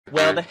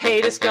Well, the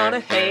haters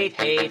gonna hate,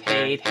 hate,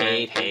 hate,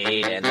 hate,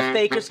 hate, and the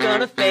fakers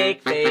gonna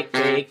fake, fake,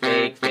 fake,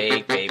 fake,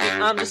 fake, baby.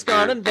 I'm just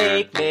gonna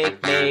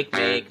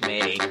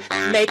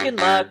making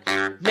luck,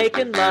 a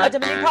Dominion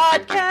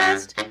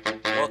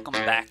podcast. Welcome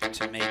back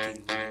to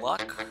Making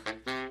Luck,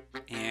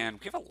 and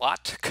we have a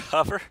lot to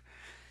cover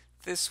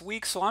this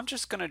week, so I'm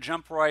just going to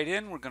jump right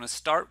in. We're going to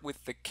start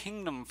with the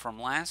Kingdom from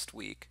last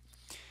week.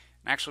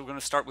 And actually, we're going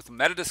to start with a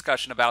meta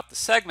discussion about the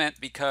segment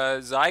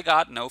because I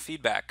got no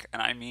feedback,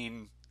 and I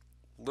mean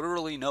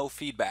literally no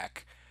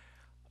feedback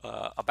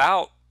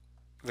about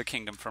the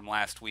Kingdom from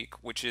last week,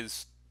 which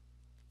is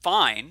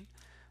fine,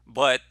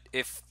 but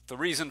if the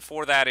reason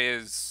for that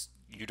is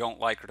you don't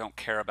like or don't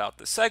care about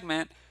the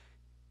segment,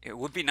 it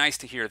would be nice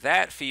to hear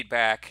that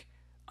feedback,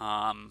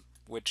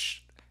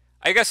 which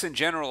I guess in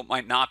general it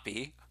might not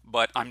be,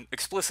 but I'm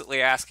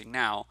explicitly asking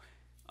now.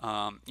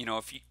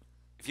 If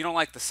you don't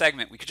like the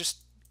segment, we could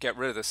just get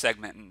rid of the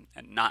segment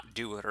and not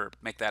do it, or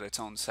make that its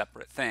own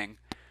separate thing,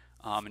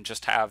 and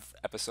just have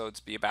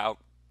episodes be about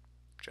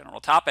general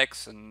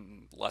topics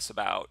and less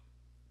about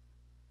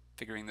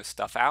figuring this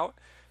stuff out.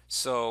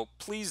 So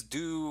please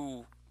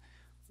do,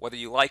 whether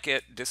you like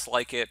it,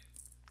 dislike it,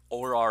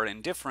 or are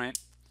indifferent,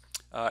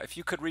 if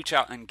you could reach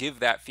out and give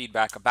that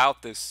feedback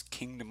about this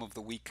Kingdom of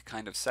the Week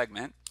kind of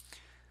segment,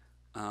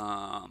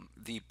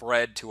 the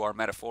bread to our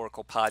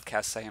metaphorical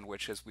podcast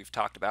sandwich, as we've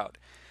talked about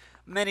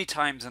many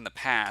times in the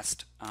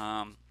past,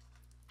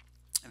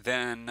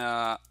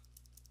 then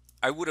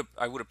I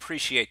would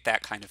appreciate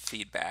that kind of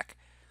feedback.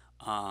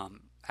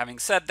 Having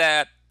said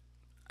that,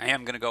 I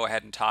am going to go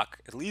ahead and talk,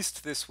 at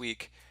least this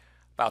week,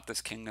 about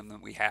this Kingdom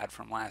that we had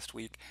from last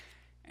week.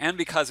 And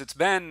because it's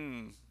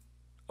been,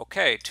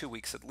 2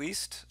 weeks at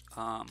least,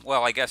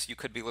 well, I guess you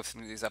could be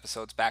listening to these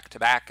episodes back to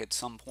back at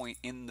some point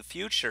in the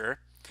future.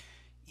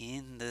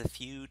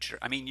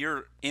 I mean,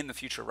 you're in the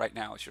future right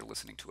now as you're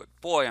listening to it.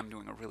 Boy, I'm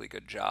doing a really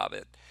good job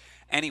at...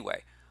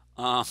 Anyway,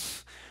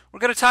 we're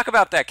going to talk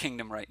about that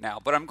kingdom right now,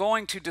 but I'm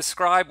going to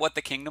describe what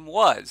the kingdom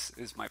was,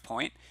 is my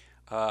point,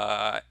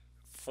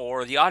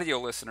 for the audio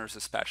listeners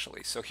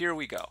especially. So here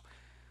we go.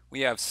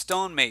 We have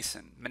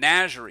stonemason,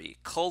 menagerie,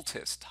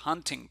 cultist,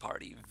 hunting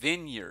party,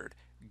 vineyard,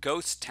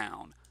 ghost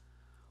town,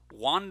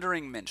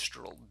 wandering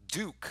minstrel,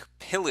 duke,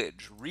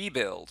 pillage,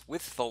 rebuild,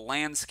 with the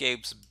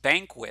landscapes,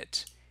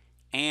 banquet,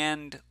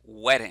 and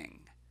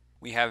wedding.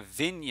 We have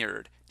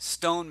vineyard,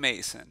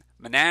 stonemason,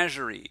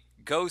 menagerie,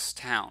 ghost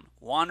town,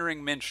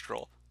 wandering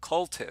minstrel,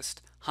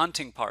 cultist,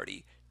 hunting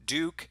party,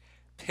 duke,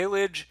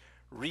 pillage,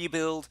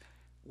 rebuild,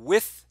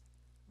 with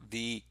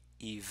the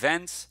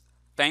events,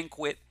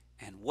 banquet,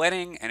 and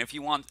wedding. And if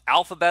you want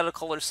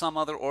alphabetical or some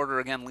other order,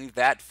 again, leave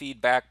that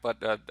feedback,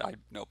 but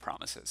no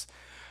promises.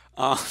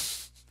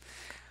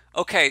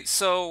 Okay,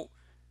 so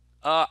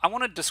I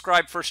want to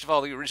describe, first of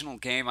all, the original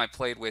game I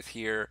played with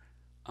here.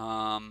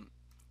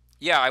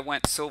 I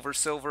went silver,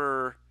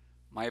 silver.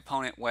 My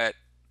opponent went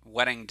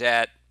wedding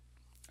debt.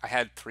 I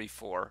had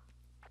 3-4.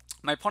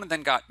 My opponent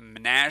then got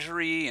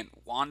menagerie and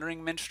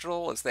wandering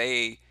minstrel as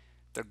their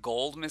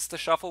gold missed the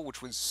shuffle,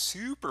 which was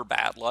super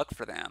bad luck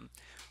for them.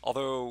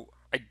 Although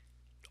I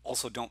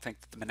also don't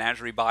think that the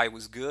menagerie buy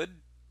was good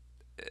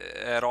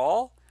at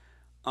all.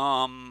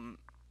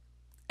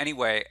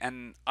 Anyway,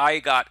 and I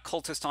got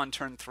cultist on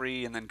turn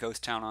 3 and then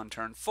ghost town on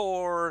turn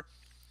 4.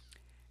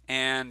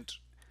 And,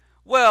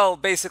 well,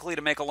 basically,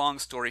 to make a long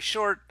story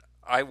short,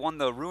 I won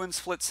the ruin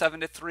split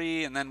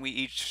 7-3, and then we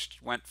each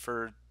went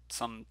for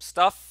some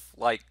stuff,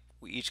 like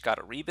we each got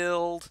a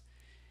rebuild,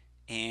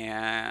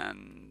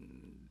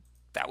 and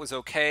that was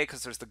okay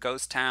because there's the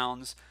ghost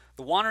towns.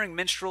 The wandering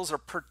minstrels are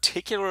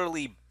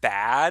particularly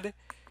bad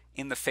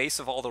in the face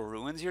of all the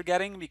ruins you're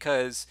getting,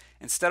 because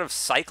instead of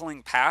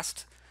cycling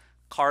past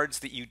cards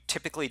that you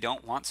typically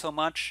don't want so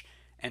much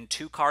and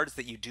 2 cards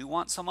that you do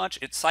want so much,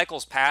 it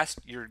cycles past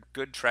your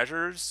good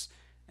treasures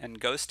and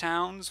ghost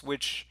towns,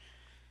 which,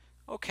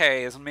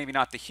 is maybe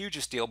not the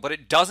hugest deal, but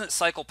it doesn't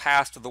cycle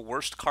past the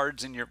worst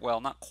cards in your,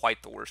 well, not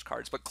quite the worst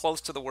cards, but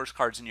close to the worst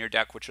cards in your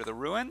deck, which are the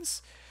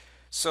ruins.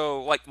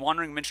 So, like,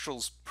 wandering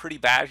minstrel's pretty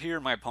bad here.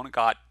 My opponent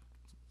got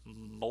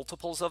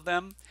multiples of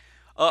them.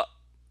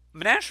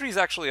 Menagerie is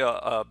actually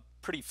a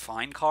pretty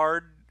fine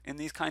card in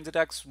these kinds of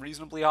decks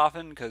reasonably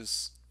often,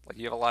 because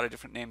you have a lot of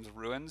different names of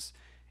ruins.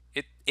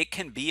 It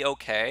can be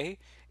okay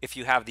if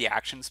you have the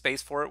action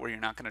space for it, where you're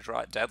not going to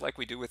draw it dead like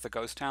we do with the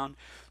ghost town.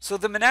 So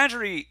the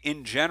menagerie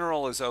in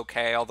general is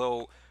okay,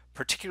 although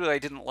particularly I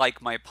didn't like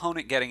my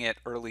opponent getting it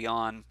early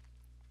on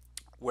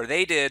where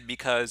they did,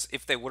 because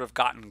if they would have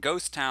gotten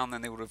ghost town,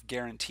 then they would have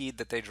guaranteed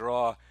that they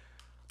draw,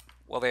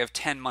 well, they have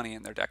 10 money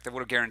in their deck. They would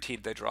have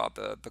guaranteed they draw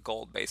the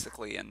gold,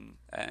 basically, and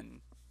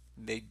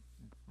they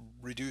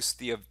reduce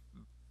the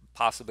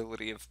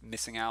possibility of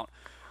missing out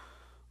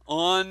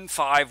on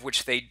 5,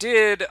 which they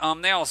did.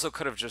 They also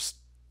could have just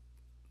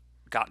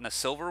gotten a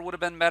silver, would have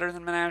been better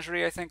than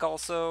menagerie, I think,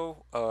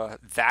 also,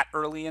 that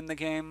early in the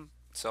game.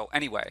 So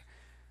anyway,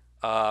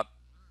 I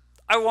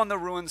I won the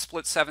ruin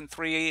split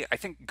 7-3. I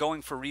think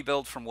going for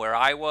rebuild from where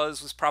I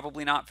was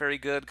probably not very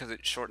good because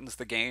it shortens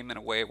the game in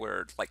a way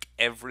where like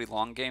every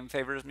long game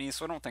favors me.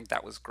 So I don't think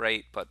that was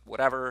great, but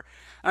whatever.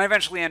 And I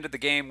eventually ended the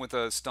game with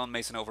a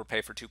stonemason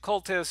overpay for 2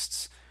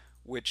 cultists,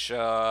 which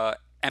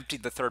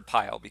emptied the third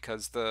pile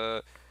because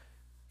the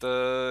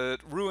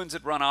ruins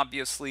had run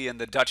obviously, and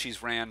the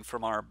duchies ran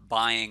from our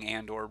buying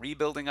and or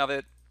rebuilding of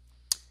it.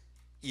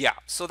 Yeah,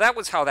 so that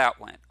was how that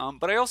went.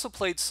 But I also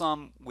played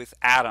some with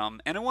Adam,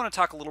 and I want to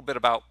talk a little bit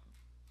about,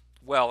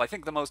 well, I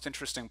think the most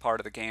interesting part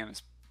of the game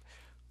is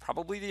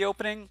probably the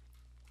opening.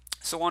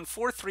 So on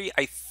 4-3,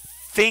 I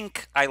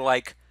think I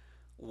like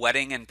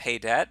wedding and pay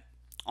debt.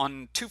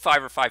 On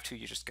 2-5 or 5-2,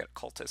 you just get a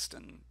cultist,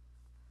 and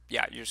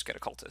yeah, you just get a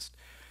cultist.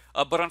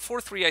 But on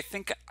 4-3, I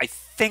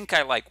think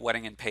I like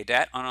wedding and pay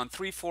debt. And on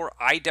 3-4,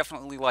 I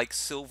definitely like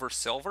silver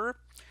silver,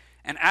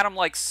 and Adam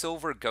likes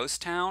silver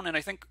ghost town. And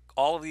I think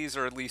all of these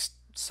are at least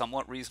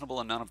somewhat reasonable,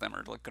 and none of them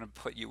are like going to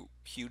put you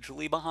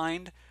hugely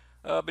behind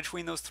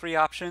between those 3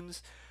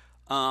 options.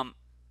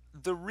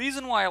 The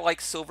reason why I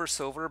like silver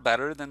silver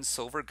better than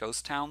silver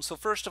ghost town. So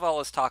first of all,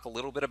 let's talk a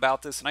little bit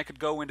about this, and I could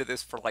go into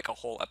this for like a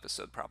whole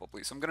episode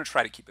probably. So I'm going to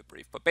try to keep it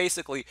brief. But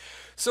basically,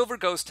 silver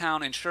ghost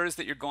town ensures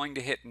that you're going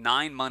to hit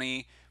 9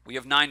 money. We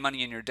have 9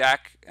 money in your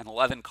deck and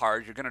 11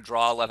 cards. You're going to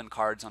draw 11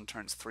 cards on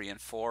turns 3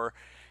 and 4.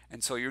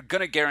 And so you're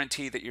going to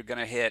guarantee that you're going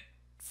to hit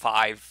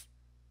 5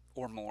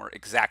 or more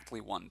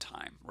exactly one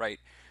time, right?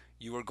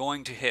 You are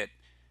going to hit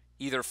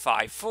either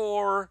 5-4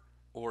 or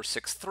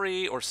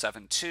 6-3 or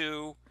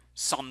 7-2,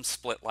 some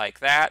split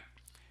like that.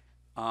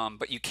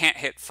 But you can't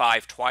hit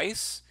 5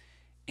 twice,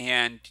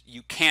 and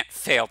you can't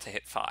fail to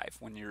hit 5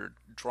 when you're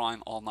drawing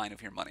all 9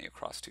 of your money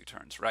across 2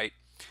 turns, right?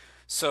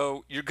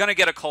 So you're going to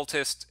get a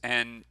cultist,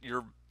 and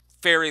you're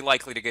very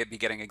likely to be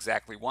getting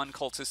exactly 1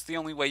 cultist. The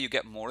only way you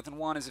get more than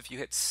 1 is if you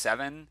hit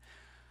 7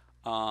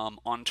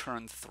 on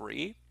turn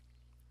 3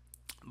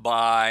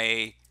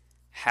 by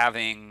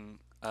having,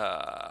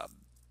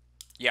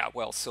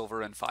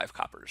 silver and 5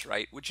 coppers,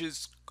 right? Which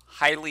is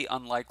highly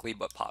unlikely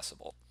but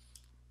possible.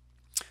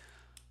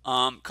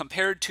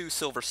 Compared to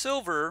silver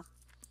silver,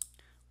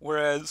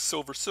 whereas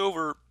silver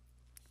silver,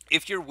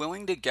 if you're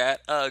willing to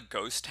get a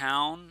ghost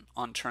town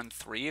on turn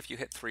 3, if you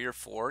hit 3 or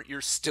 4,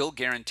 you're still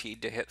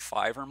guaranteed to hit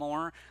 5 or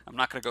more. I'm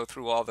not going to go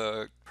through all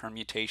the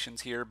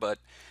permutations here, but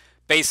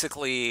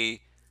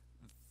basically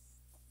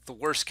the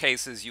worst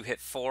case is you hit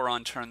 4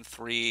 on turn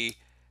 3,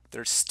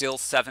 there's still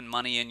 7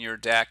 money in your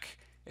deck.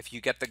 If you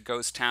get the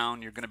ghost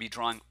town, you're going to be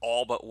drawing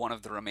all but one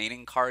of the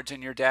remaining cards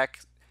in your deck.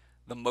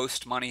 The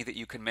most money that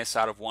you can miss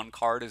out of 1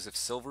 card is if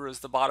silver is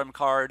the bottom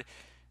card,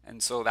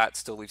 and so that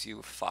still leaves you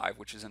with 5,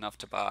 which is enough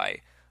to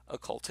buy a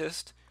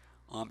cultist.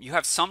 You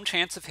have some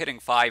chance of hitting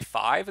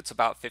 5-5. It's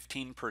about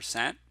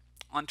 15%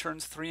 on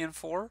turns 3 and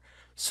 4,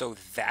 so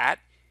that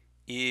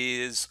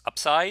is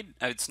upside.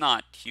 It's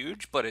not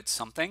huge, but it's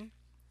something,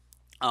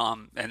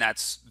 and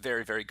that's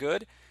very, very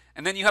good.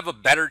 And then you have a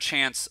better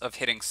chance of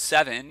hitting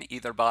 7,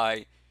 either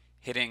by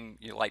hitting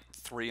like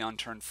 3 on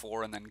turn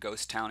 4 and then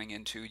ghost towning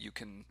into, you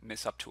can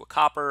miss up to a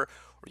copper,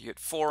 or you hit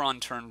 4 on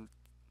turn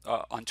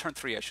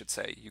 3, I should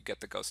say, you get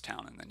the ghost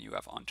town, and then you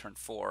have on turn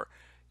 4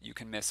 you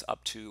can miss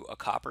up to a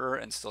copper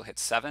and still hit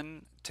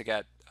 7 to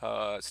get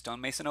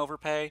stonemason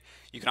overpay.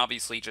 You can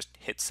obviously just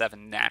hit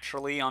 7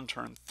 naturally on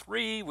turn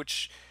 3,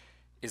 which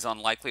is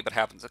unlikely but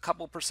happens a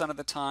couple percent of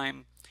the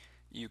time.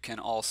 You can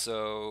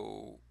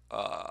also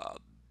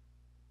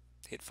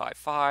hit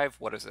 5-5.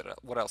 What is it?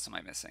 What else am I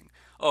missing?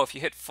 Oh, if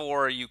you hit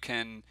 4, you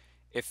can,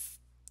 if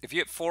you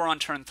hit 4 on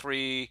turn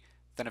 3,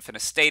 then if an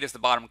estate is the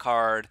bottom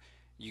card,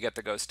 you get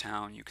the ghost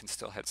town. You can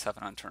still hit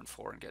 7 on turn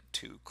 4 and get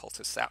 2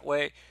 cultists that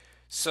way.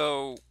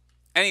 So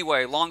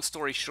anyway, long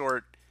story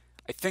short,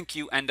 I think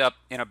you end up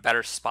in a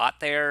better spot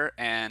there.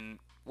 And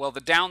well,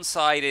 the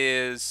downside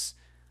is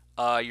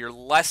you're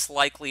less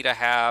likely to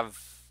have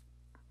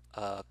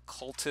a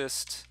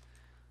cultist,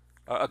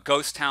 a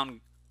ghost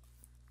town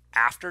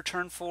after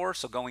turn 4,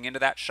 so going into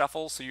that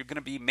shuffle. So you're going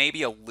to be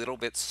maybe a little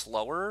bit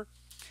slower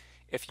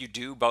if you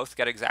do both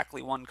get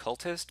exactly 1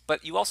 cultist.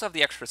 But you also have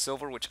the extra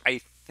silver, which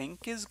I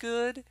think is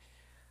good,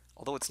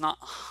 although it's not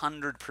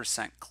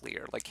 100%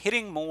 clear. Like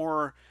hitting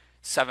more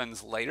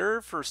 7s later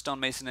for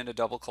stonemason into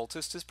double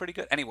cultist is pretty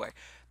good. Anyway,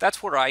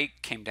 that's where I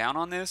came down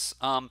on this.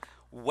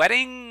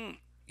 Wedding,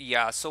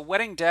 yeah, so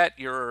wedding debt,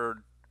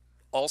 you're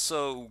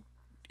also,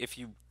 if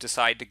you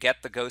decide to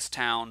get the ghost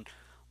town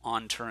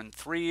on turn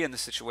 3 in the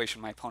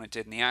situation my opponent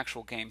did in the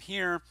actual game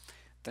here,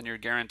 then you're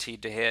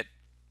guaranteed to hit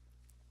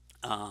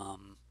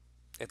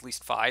at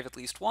least 5 at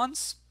least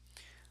once.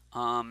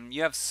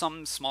 You have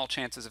some small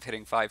chances of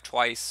hitting 5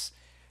 twice.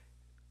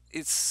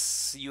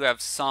 You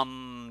have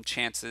some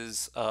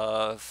chances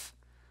of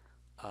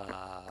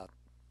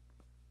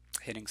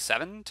hitting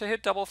 7 to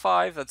hit double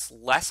 5. That's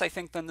less, I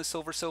think, than the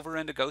silver silver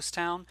into ghost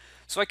town.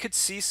 So I could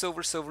see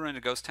silver silver into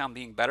ghost town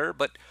being better,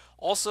 but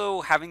also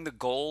having the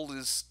gold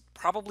is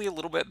probably a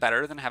little bit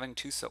better than having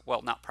 2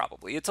 well, not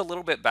probably. It's a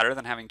little bit better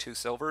than having 2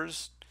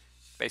 silvers,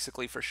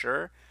 basically, for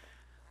sure.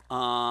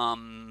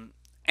 And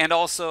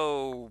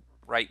also,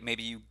 right,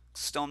 maybe you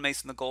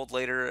stonemason the gold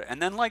later,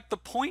 and then like the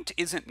point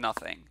isn't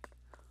nothing.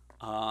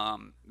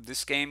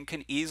 This game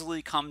can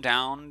easily come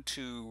down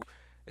to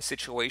a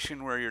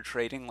situation where you're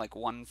trading like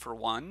 1 for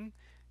 1.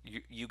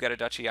 You get a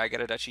duchy, I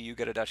get a duchy, you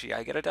get a duchy,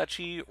 I get a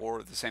duchy,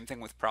 or the same thing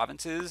with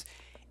provinces,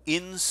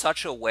 in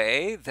such a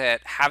way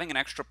that having an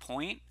extra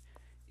point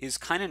is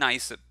kind of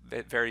nice at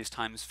various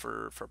times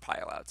for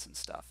pileouts and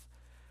stuff.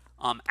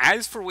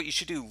 As for what you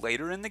should do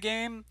later in the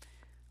game,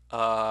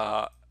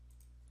 uh,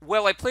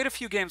 well, I played a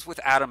few games with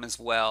Adam as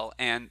well,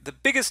 and the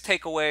biggest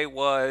takeaway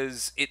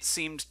was it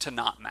seemed to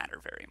not matter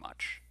very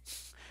much.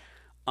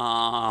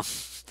 Um,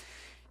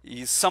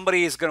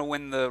 Somebody is going to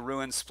win the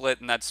ruin split,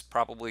 and that's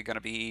probably going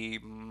to be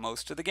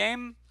most of the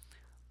game.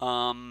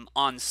 On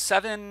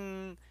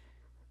 7,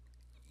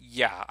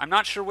 yeah, I'm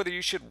not sure whether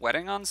you should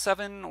wedding on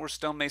 7 or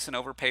stonemason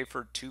overpay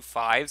for 2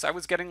 5s. I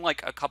was getting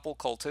like a couple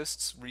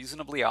cultists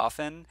reasonably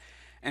often,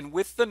 and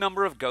with the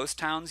number of ghost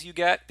towns you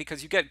get,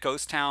 because you get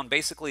ghost town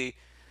basically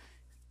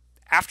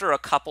after a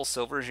couple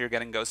silvers, you're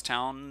getting ghost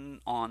town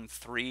on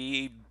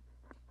 3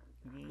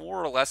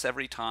 more or less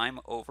every time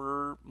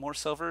over more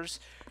silvers.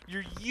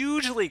 You're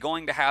usually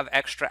going to have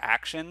extra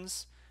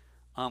actions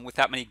with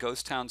that many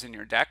ghost towns in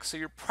your deck, so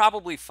you're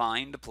probably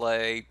fine to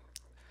play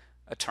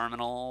a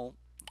terminal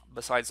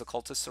besides the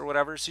cultists or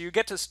whatever. So you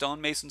get to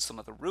stonemason some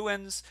of the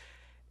ruins.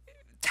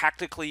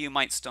 Tactically, you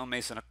might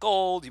stonemason a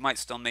gold, you might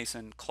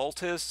stonemason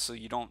cultists, so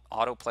you don't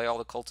auto-play all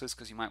the cultists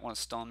because you might want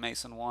to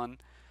stonemason one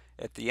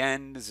at the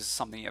end. This is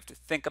something you have to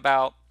think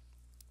about.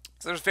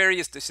 So there's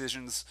various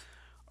decisions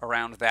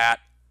around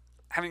that.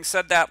 Having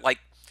said that, like,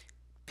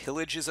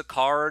 pillage is a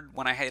card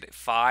when I hit it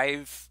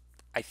 5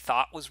 I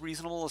thought was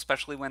reasonable,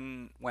 especially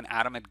when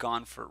Adam had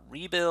gone for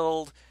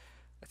rebuild.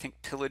 I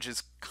think pillage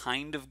is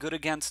kind of good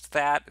against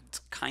that. It's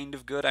kind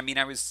of good. I mean,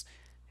 I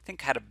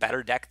think had a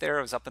better deck there.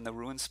 I was up in the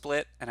ruin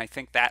split, and I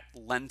think that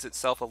lends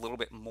itself a little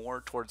bit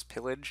more towards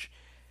pillage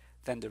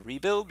than the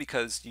rebuild,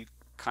 because you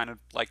kind of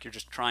like you're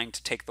just trying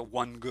to take the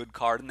one good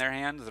card in their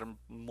hand that are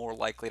more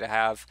likely to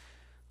have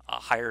a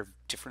higher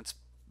difference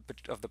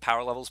of the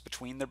power levels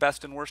between their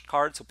best and worst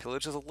cards, so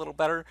pillage is a little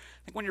better.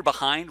 I think when you're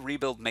behind,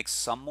 rebuild makes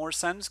some more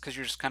sense because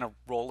you're just kind of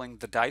rolling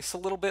the dice a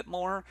little bit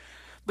more.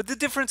 But the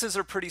differences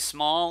are pretty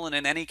small, and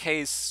in any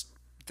case,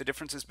 the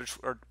differences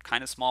are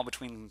kind of small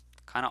between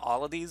kind of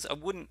all of these. I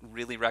wouldn't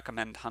really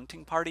recommend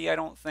Hunting Party, I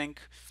don't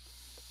think,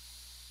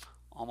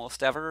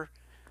 almost ever.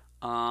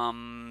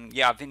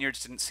 Yeah,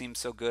 Vineyards didn't seem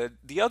so good.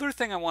 The other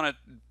thing I want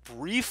to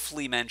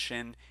briefly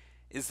mention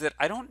is that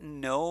I don't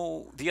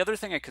know. The other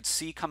thing I could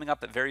see coming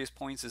up at various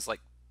points is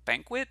like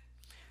Banquet.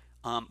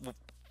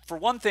 For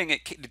one thing,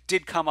 it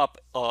did come up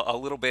a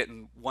little bit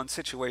in one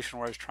situation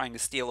where I was trying to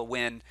steal a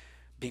win,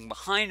 being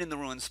behind in the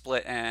ruin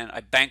split, and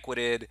I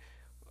banqueted.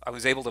 I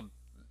was able to,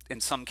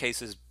 in some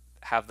cases,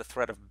 have the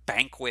threat of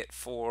banquet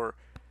for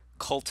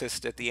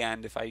cultist at the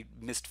end. If I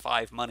missed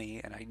 5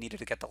 money and I needed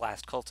to get the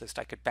last cultist,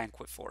 I could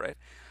banquet for it.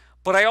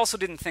 But I also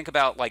didn't think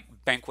about like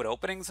banquet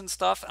openings and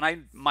stuff,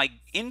 and my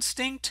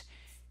instinct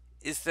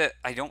is that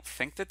I don't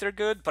think that they're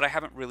good, but I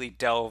haven't really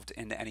delved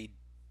into any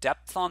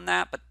depth on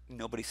that, but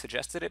nobody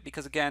suggested it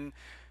because, again,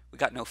 we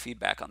got no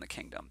feedback on the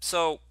kingdom.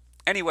 So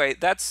anyway,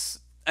 that's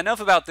enough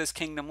about this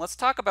kingdom. Let's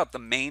talk about the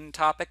main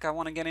topic I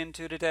want to get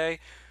into today,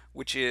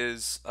 which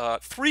is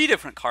 3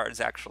 different cards,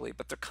 actually,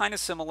 but they're kind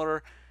of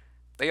similar.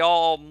 They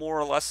all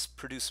more or less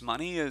produce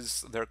money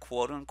as their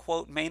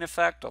quote-unquote main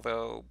effect,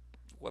 although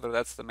whether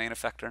that's the main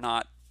effect or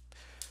not,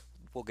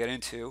 we'll get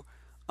into.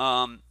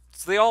 So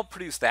they all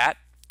produce that.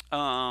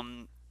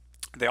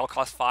 They all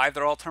cost 5.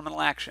 They're all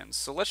terminal actions.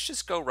 So let's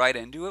just go right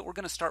into it. We're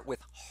going to start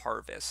with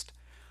Harvest.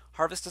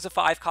 Harvest is a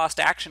 5-cost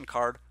action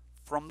card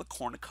from the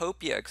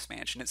Cornucopia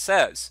expansion. It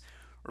says,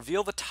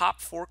 reveal the top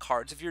 4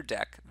 cards of your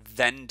deck,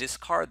 then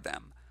discard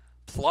them.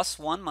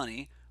 +1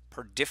 money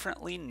per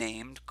differently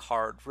named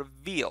card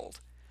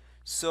revealed.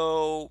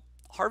 So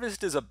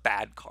Harvest is a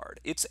bad card.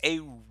 It's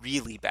a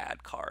really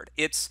bad card.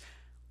 It's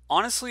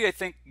honestly, I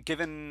think,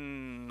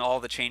 given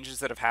all the changes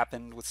that have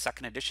happened with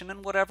 2nd edition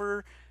and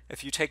whatever,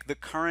 if you take the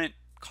current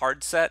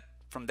card set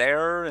from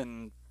there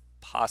and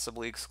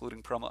possibly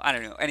excluding promo, I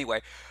don't know.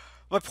 Anyway,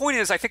 my point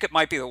is I think it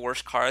might be the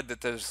worst card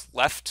that there's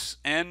left,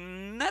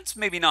 and that's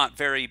maybe not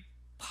very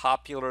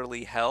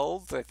popularly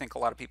held. I think a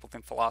lot of people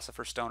think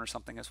Philosopher's Stone or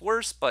something is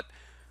worse, but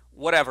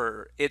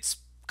whatever. It's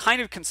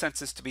kind of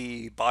consensus to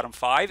be bottom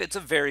 5. It's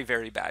a very,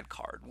 very bad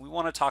card. We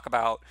want to talk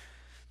about,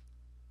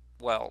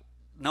 well,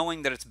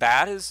 knowing that it's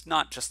bad is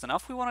not just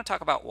enough. We want to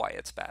talk about why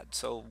it's bad.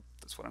 So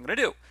that's what I'm going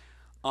to do.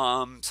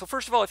 So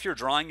first of all, if you're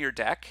drawing your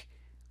deck,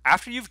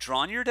 after you've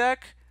drawn your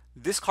deck,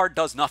 this card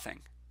does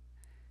nothing.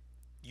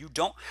 You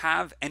don't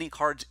have any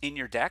cards in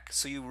your deck,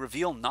 so you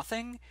reveal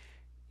nothing.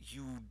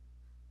 You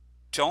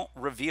don't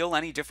reveal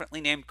any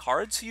differently named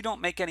cards, so you don't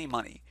make any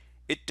money.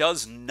 It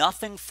does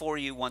nothing for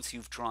you once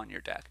you've drawn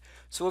your deck.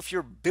 So if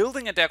you're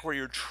building a deck where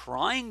you're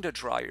trying to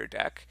draw your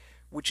deck,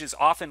 which is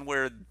often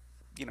where,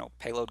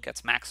 payload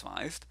gets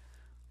maximized,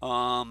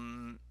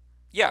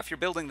 yeah, if you're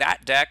building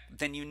that deck,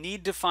 then you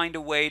need to find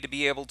a way to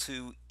be able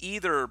to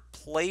either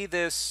play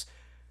this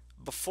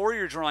before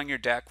you're drawing your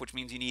deck, which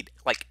means you need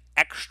like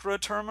extra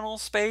terminal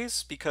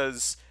space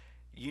because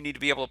you need to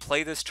be able to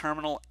play this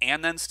terminal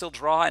and then still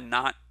draw and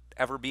not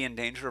ever be in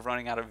danger of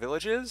running out of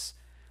villages.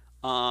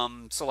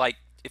 So like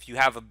if you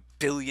have a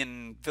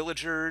billion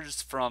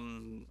villagers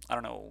from, I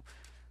don't know,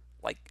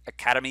 like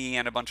academy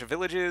and a bunch of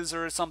villages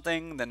or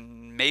something,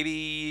 then maybe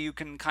you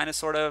can kind of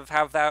sort of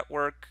have that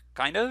work,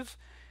 kind of.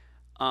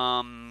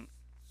 Um,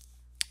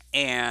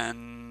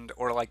 and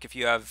or like if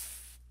you have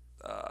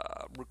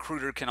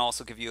recruiter can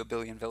also give you a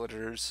billion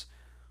villagers,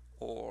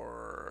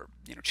 or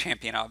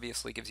champion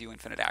obviously gives you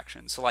infinite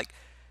action. So like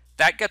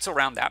that gets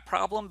around that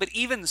problem. But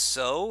even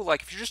so,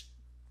 like if you're just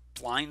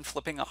blind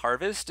flipping a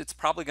harvest, it's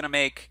probably going to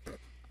make,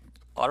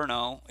 I don't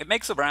know, it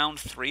makes around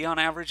 3 on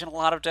average in a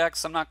lot of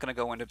decks. I'm not going to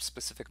go into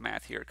specific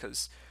math here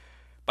because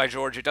by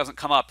George it doesn't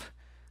come up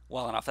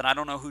well enough, and I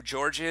don't know who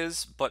George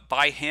is, but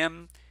by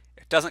him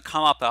it doesn't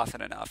come up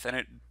often enough, and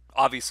it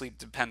obviously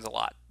depends a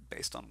lot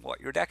based on what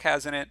your deck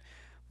has in it.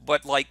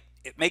 But like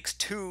it makes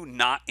 2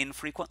 not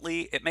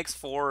infrequently. It makes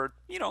 4,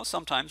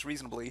 sometimes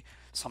reasonably.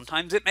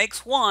 Sometimes it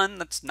makes 1.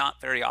 That's not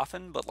very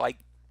often, but like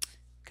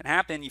can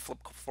happen. You flip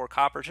 4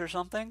 coppers or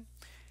something.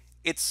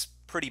 It's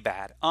pretty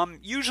bad.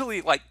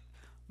 Usually like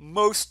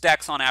most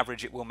decks on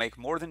average it will make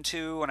more than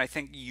 2, and I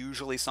think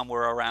usually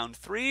somewhere around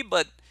 3.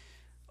 But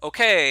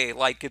okay,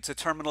 like it's a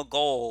terminal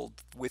gold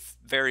with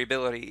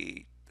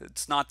variability.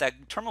 It's not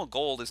that terminal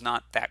gold is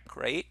not that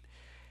great,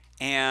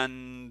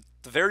 and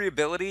the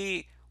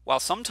variability, while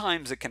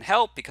sometimes it can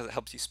help because it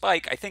helps you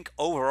spike, I think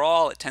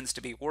overall it tends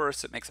to be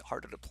worse. It makes it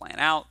harder to plan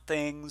out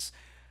things.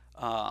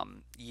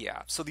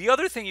 Yeah. So the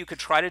other thing you could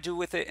try to do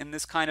with it in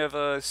this kind of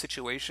a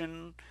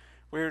situation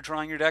where you're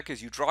drawing your deck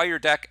is you draw your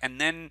deck,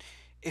 and then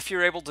if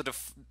you're able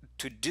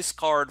to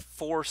discard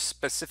 4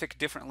 specific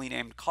differently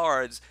named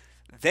cards,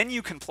 then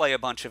you can play a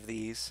bunch of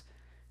these,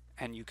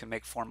 and you can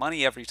make 4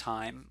 money every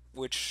time,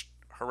 which,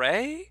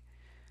 hooray!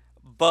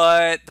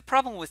 But the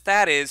problem with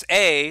that is,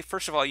 A,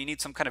 first of all, you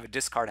need some kind of a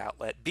discard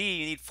outlet. B,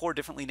 you need 4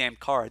 differently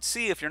named cards.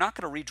 C, if you're not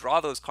going to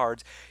redraw those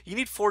cards, you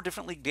need 4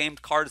 differently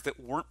named cards that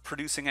weren't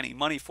producing any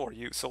money for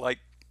you. So, like,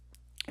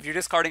 if you're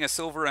discarding a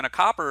silver and a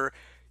copper,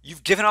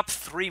 you've given up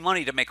 3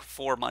 money to make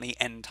 4 money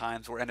n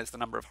times, where n is the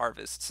number of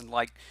harvests. And,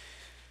 like,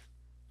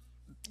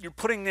 you're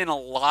putting in a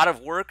lot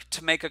of work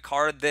to make a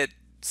card that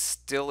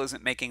still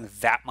isn't making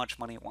that much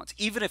money at once.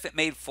 Even if it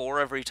made 4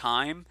 every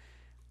time,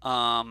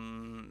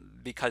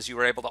 because you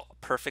were able to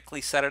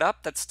perfectly set it up,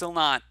 that's still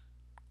not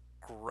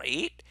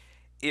great.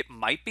 It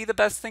might be the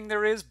best thing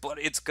there is, but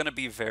it's going to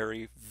be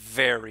very,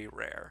 very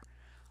rare.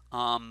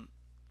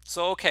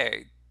 So,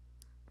 okay,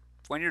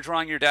 when you're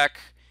drawing your deck,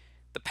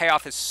 the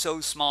payoff is so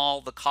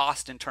small. The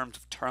cost in terms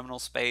of terminal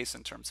space,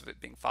 in terms of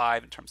it being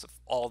 5, in terms of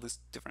all these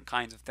different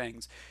kinds of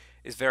things,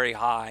 is very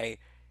high.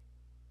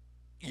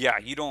 Yeah,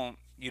 you don't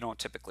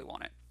typically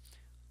want it.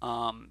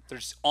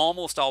 There's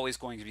almost always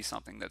going to be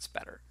something that's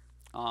better.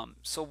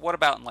 So what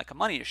about in like a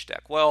money-ish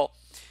deck? Well,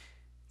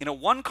 in a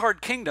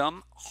 1-card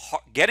kingdom,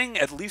 getting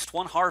at least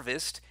 1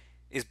 harvest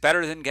is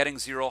better than getting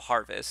 0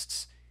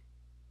 harvests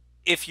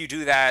if you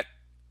do that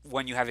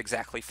when you have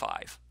exactly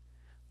 5.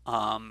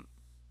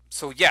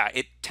 So yeah,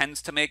 it tends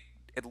to make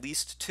at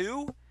least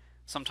 2.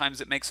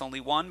 Sometimes it makes only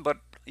 1, but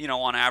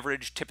on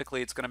average,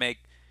 typically it's going to make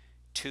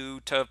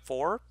 2 to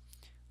 4,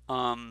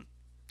 2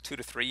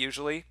 to 3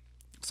 usually.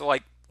 So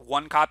like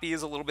 1 copy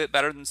is a little bit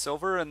better than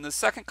silver, and the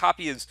second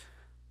copy is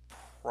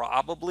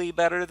probably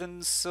better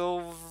than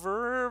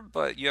silver,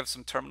 but you have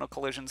some terminal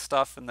collision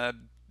stuff, and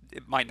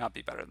it might not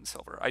be better than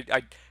silver.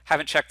 I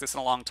haven't checked this in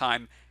a long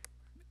time.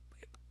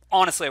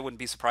 Honestly, I wouldn't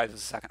be surprised if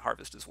the second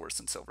harvest is worse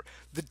than silver.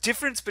 The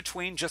difference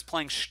between just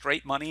playing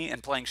straight money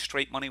and playing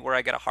straight money where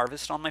I get a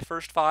harvest on my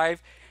first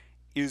 5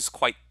 is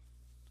quite,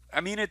 I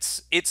mean,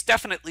 it's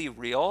definitely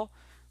real,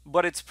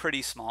 but it's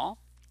pretty small.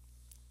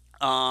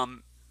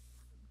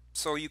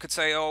 So you could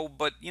say, oh,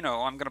 but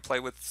I'm going to play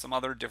with some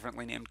other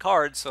differently named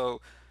cards, so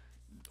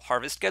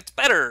harvest gets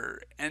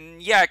better.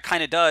 And yeah, it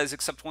kind of does,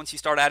 except once you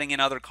start adding in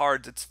other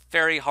cards, it's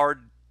very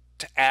hard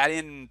to add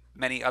in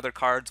many other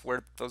cards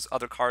where those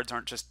other cards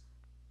aren't just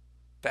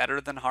better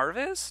than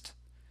harvest.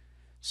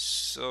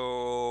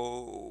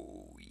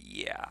 So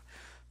yeah,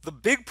 the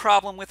big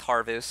problem with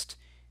harvest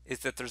is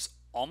that there's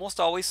almost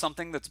always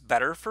something that's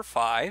better for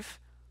 5,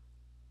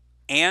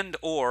 and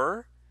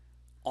or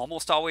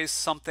almost always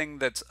something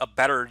that's a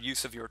better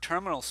use of your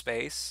terminal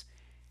space,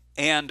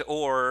 and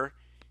or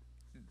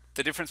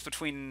the difference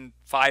between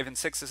 5 and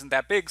 6 isn't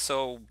that big.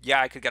 So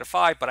yeah, I could get a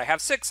 5, but I have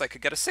 6. I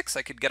could get a 6.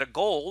 I could get a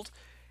gold,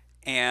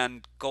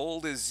 and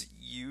gold is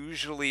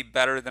usually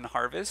better than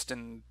harvest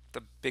in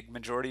the big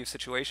majority of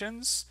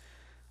situations.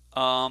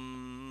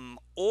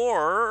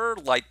 Or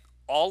like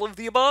all of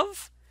the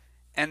above.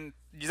 And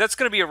that's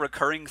going to be a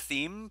recurring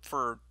theme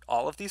for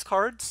all of these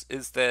cards,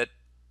 is that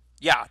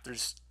yeah,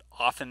 there's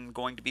often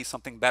going to be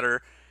something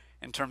better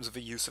in terms of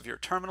a use of your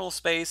terminal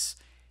space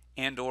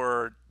and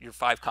or your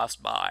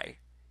 5-cost buy,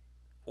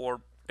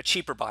 or a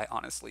cheaper buy,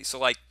 honestly. So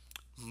like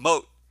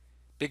moat,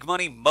 big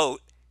money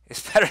moat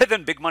is better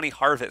than big money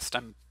harvest.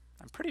 I'm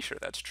pretty sure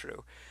that's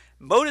true.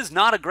 Moat is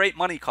not a great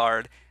money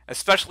card,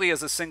 especially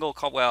as a single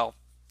card. Well,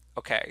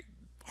 okay,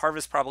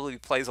 Harvest probably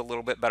plays a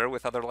little bit better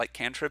with other like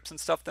cantrips and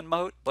stuff than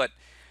Moat, but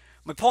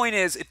my point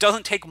is it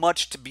doesn't take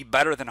much to be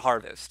better than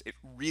Harvest. It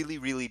really,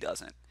 really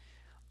doesn't.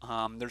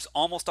 There's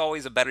almost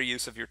always a better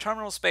use of your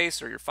terminal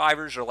space or your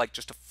fivers or like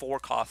just a 4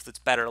 cost that's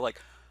better.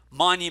 Like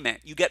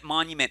Monument, you get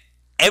Monument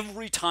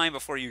every time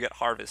before you get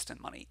Harvest in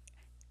money,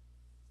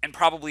 and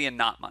probably in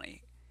not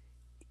money.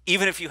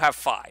 Even if you have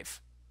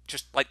 5,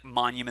 just like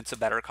Monument's a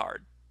better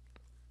card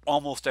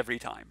almost every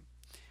time.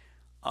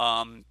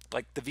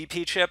 Like the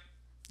VP chip,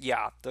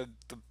 yeah, the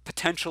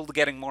potential to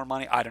getting more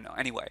money, I don't know.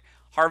 Anyway,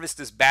 Harvest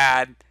is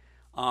bad.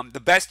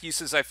 The best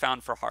uses I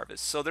found for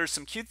Harvest. So there's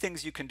some cute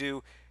things you can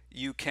do.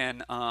 You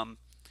can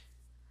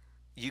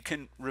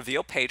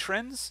reveal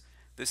patrons.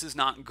 This is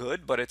not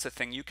good, but it's a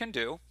thing you can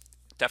do.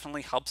 It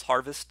definitely helps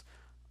Harvest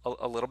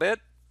a little bit,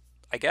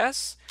 I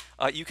guess.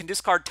 You can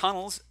discard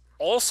tunnels.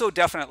 Also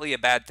definitely a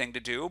bad thing to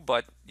do,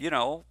 but you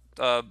know,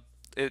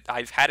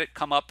 I've had it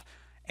come up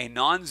a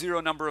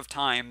non-zero number of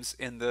times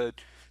in the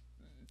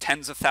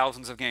tens of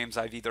thousands of games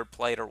I've either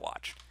played or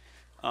watched.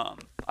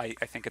 I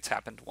think it's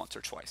happened once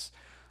or twice.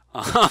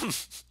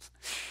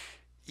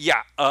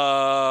 Yeah,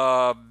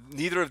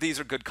 neither of these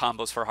are good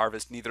combos for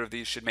Harvest. Neither of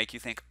these should make you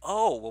think,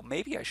 oh, well,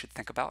 maybe I should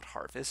think about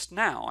Harvest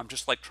now. I'm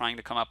just like trying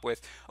to come up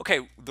with,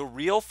 okay, the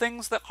real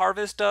things that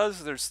Harvest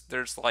does,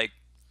 there's like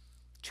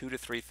 2 to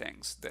 3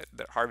 things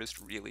that Harvest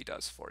really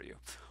does for you.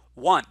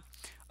 1,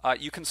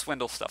 you can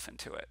swindle stuff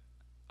into it.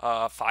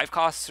 5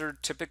 costs are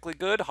typically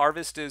good.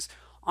 Harvest is,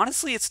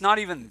 honestly, it's not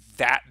even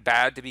that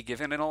bad to be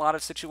given in a lot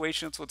of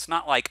situations. So it's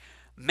not like,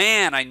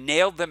 man, I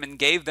nailed them and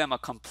gave them a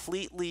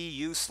completely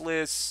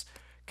useless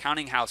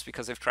Counting House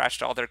because they've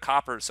trashed all their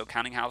coppers, so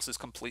Counting House is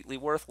completely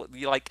worthless.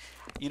 Like,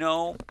 you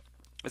know,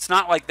 it's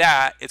not like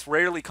that. It's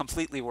rarely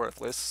completely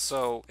worthless,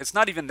 so it's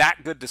not even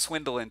that good to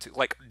swindle into.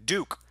 Like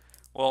Duke,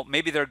 well,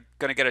 maybe they're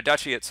going to get a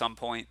duchy at some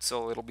point,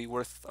 so it'll be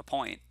worth a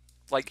point.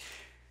 Like,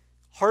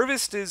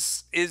 Harvest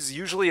is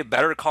usually a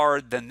better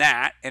card than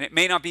that, and it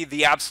may not be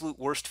the absolute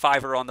worst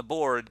fiver on the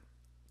board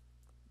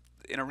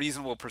in a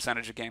reasonable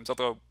percentage of games,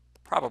 although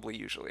probably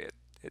usually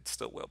it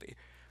still will be.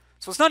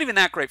 So it's not even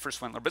that great for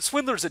Swindler, but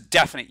Swindler's a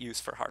definite use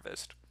for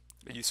Harvest.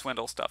 You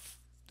swindle stuff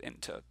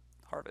into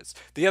Harvest.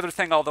 The other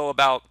thing, although,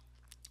 about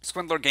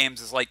Swindler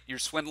games is like you're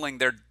swindling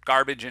their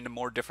garbage into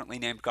more differently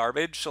named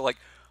garbage. So like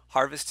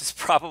Harvest is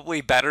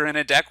probably better in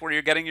a deck where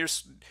you're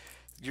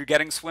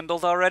getting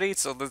swindled already.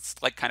 So that's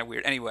like kind of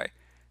weird. Anyway,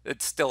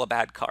 it's still a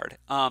bad card.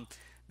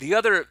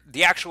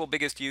 The actual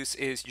biggest use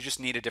is you just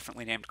need a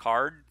differently named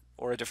card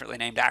or a differently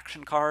named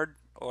action card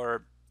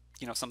or,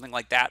 you know, something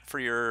like that for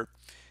your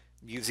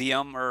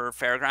museum or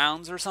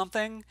fairgrounds or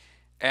something.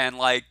 And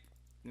like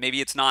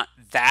maybe it's not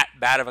that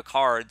bad of a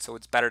card, so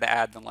it's better to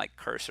add than like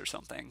Curse or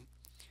something.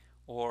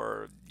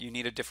 Or you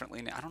need a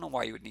differently, I don't know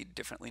why you would need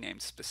differently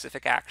named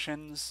specific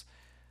actions.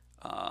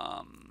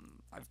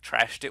 I've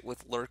trashed it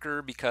with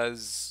Lurker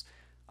because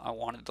I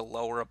wanted to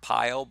lower a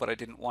pile, but I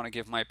didn't want to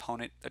give my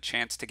opponent a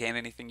chance to gain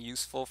anything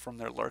useful from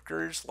their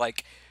Lurkers.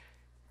 Like,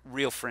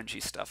 real fringy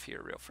stuff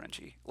here, real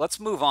fringy. Let's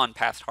move on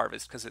past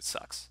Harvest because it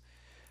sucks.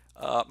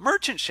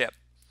 Merchant Ship.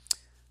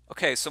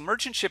 Okay, so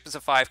Merchant Ship is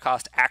a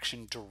 5-cost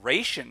action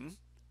duration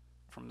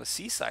from the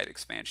Seaside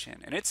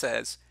expansion, and it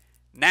says,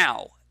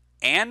 now,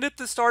 and at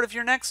the start of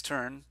your next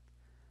turn,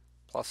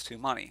 +2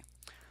 money.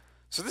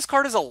 So this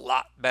card is a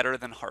lot better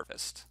than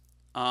Harvest.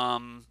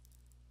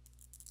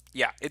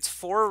 Yeah, it's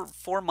 4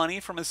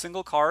 money from a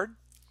single card,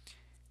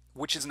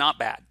 which is not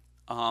bad.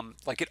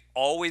 Like, it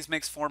always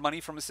makes 4 money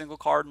from a single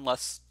card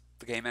unless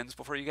the game ends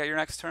before you get your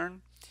next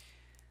turn.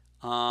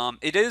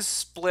 It is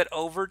split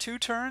over 2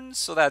 turns,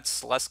 so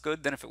that's less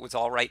good than if it was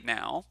all right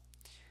now.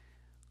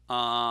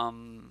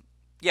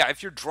 Yeah,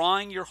 if you're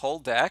drawing your whole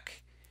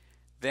deck,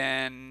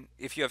 then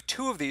if you have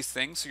 2 of these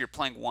things, so you're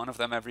playing 1 of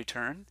them every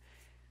turn,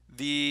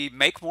 they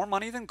make more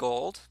money than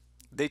gold.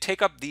 They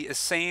take up the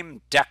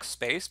same deck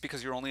space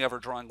because you're only ever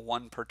drawing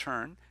 1 per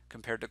turn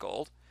compared to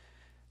gold.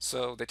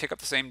 So they take up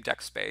the same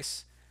deck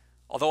space.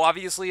 Although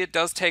obviously it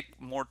does take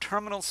more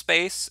terminal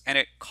space and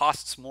it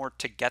costs more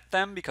to get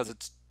them because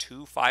it's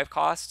 2 5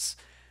 costs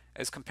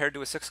as compared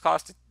to a 6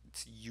 cost.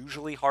 It's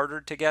usually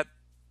harder to get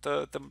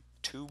the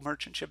 2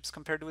 merchant ships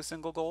compared to a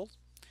single gold.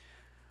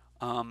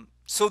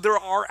 So there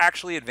are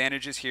actually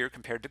advantages here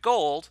compared to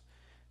gold.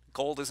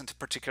 Gold isn't a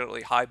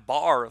particularly high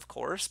bar, of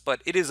course,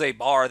 but it is a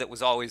bar that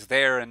was always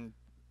there and,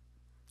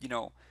 you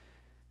know,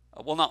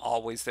 well, not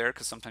always there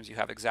because sometimes you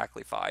have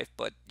exactly 5,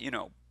 but, you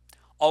know,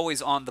 always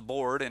on the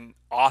board and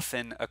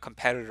often a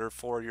competitor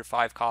for your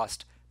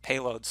 5-cost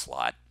payload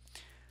slot.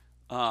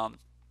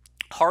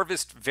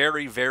 Harvest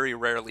very, very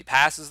rarely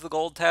passes the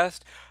gold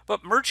test,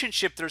 but Merchant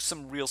Ship, there's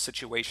some real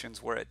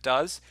situations where it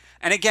does.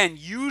 And again,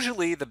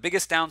 usually the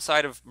biggest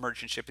downside of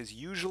Merchant Ship is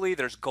usually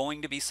there's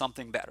going to be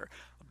something better.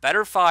 A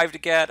better 5 to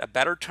get, a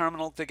better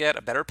terminal to get,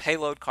 a better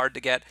payload card to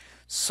get.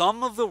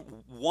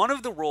 One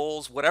of the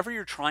roles, whatever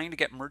you're trying to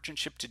get Merchant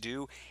Ship to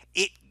do,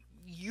 it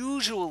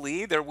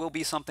usually there will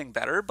be something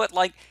better, but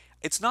like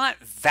it's not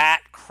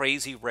that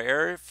crazy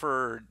rare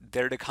for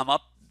there to come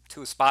up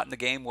to a spot in the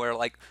game where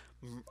like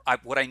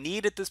what I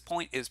need at this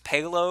point is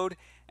payload,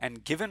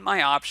 and given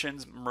my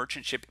options,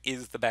 merchant ship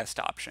is the best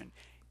option.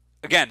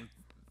 Again,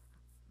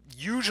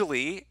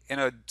 usually in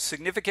a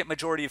significant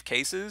majority of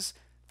cases,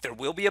 there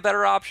will be a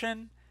better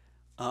option,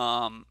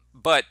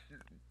 but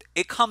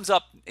it comes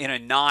up in a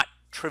not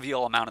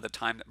trivial amount of the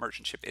time that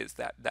merchant ship is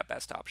that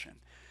best option.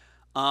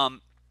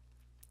 Um,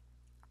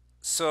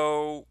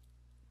 so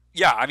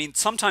yeah, I mean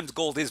sometimes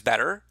gold is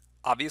better,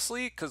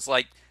 obviously, because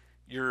like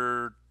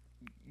your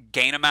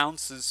gain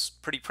amounts is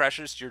pretty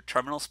precious, your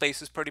terminal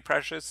space is pretty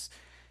precious,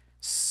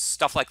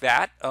 stuff like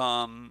that.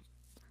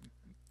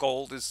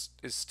 Gold is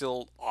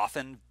still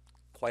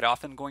quite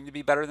often going to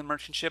be better than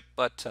merchant ship,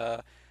 but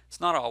it's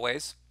not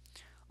always.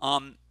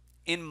 Um,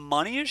 in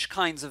moneyish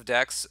kinds of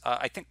decks,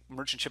 I think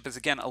merchant ship is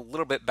again a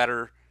little bit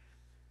better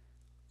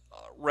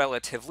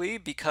relatively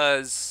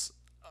because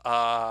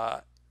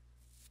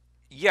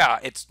yeah,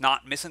 it's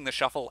not missing the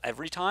shuffle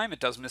every time. It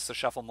does miss the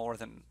shuffle more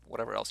than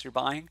whatever else you're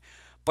buying,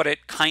 but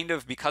it kind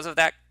of, because of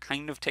that,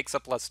 kind of takes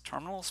up less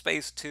terminal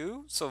space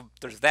too. So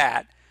there's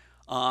that.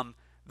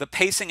 The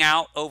pacing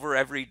out over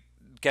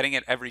getting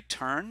it every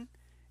turn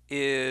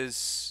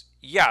is,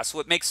 yeah, so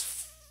it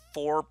makes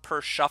 4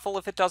 per shuffle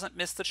if it doesn't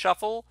miss the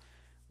shuffle,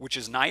 which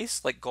is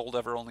nice. Like gold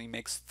ever only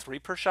makes 3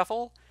 per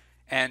shuffle.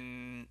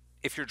 And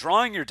if you're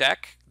drawing your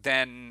deck,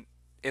 then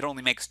it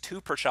only makes 2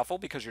 per shuffle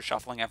because you're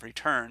shuffling every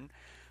turn.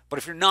 But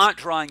if you're not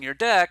drawing your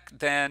deck,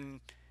 then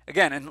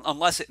again,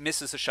 unless it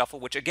misses a shuffle,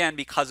 which again,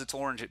 because it's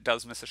orange, it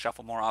does miss a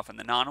shuffle more often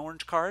than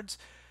non-orange cards,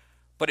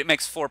 but it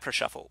makes 4 per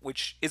shuffle,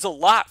 which is a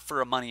lot for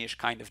a moneyish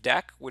kind of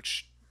deck,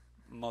 which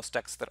most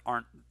decks that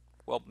aren't,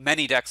 well,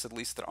 many decks at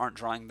least that aren't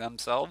drawing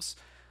themselves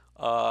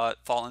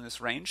fall in this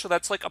range. So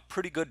that's like a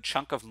pretty good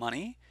chunk of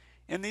money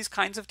in these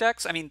kinds of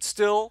decks. I mean,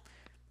 still,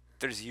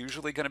 there's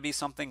usually going to be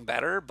something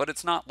better, but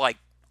it's not like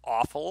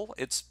awful.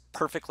 It's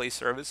perfectly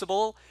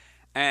serviceable,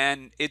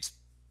 and it's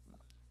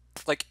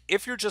like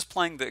if you're just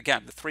playing the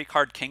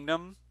 3-card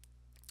kingdom,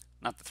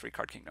 not the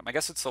 3-card kingdom, I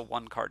guess it's the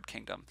 1-card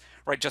kingdom,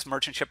 right? Just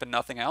merchant ship and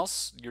nothing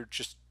else. You're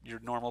just your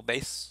normal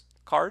base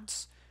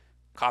cards,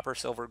 copper,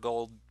 silver,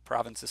 gold,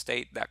 province,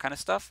 estate, that kind of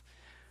stuff.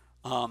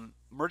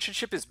 Merchant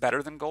ship is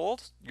better than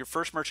gold. Your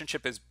first merchant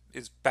ship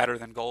is better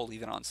than gold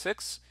even on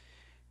 6,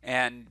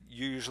 and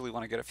you usually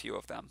want to get a few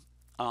of them.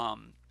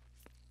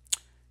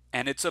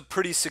 And it's a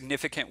pretty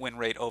significant win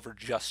rate over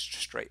just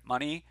straight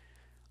money.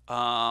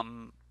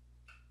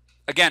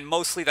 Again,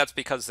 mostly that's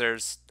because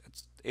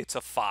it's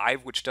a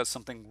 5, which does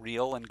something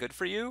real and good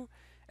for you,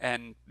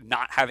 and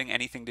not having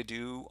anything to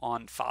do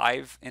on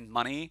 5 in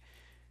money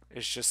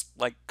is just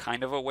like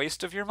kind of a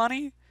waste of your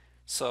money.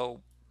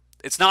 So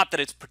it's not that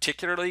it's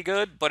particularly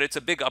good, but it's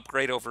a big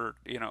upgrade over,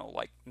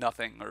 like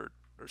nothing or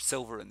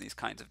silver in these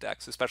kinds of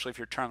decks, especially if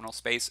your terminal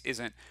space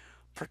isn't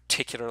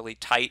particularly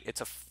tight.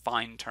 It's a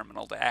fine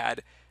terminal to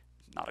add.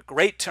 Not a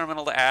great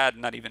terminal to add,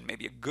 not even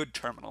maybe a good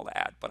terminal to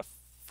add, but a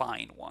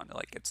fine one.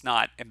 Like, it's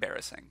not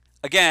embarrassing.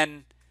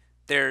 Again,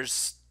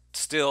 there's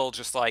still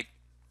just like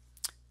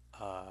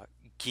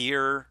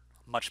gear,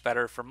 much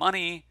better for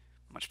money,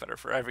 much better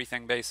for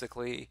everything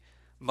basically.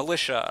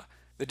 Militia,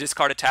 the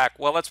discard attack,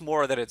 well, that's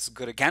more that it's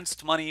good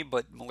against money,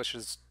 but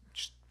militia's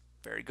just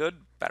very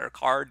good, better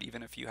card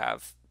even if you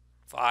have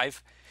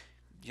 5.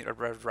 You'd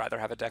rather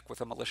have a deck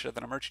with a militia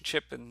than a merchant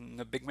ship in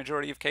the big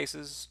majority of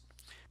cases.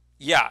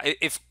 Yeah,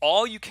 if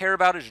all you care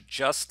about is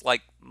just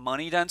like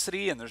money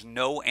density and there's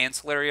no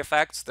ancillary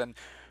effects, then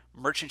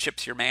merchant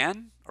ship's your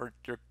man, or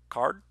your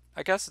card.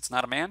 I guess it's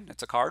not a man,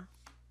 it's a card.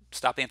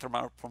 Stop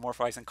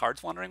anthropomorphizing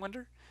cards, Wandering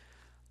Winder.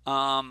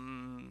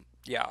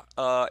 Yeah.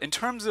 In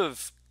terms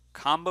of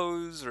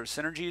combos or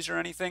synergies or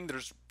anything,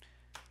 there's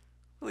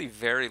really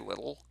very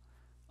little.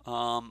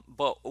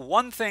 But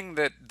one thing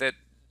that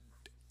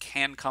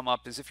can come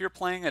up is if you're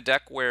playing a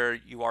deck where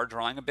you are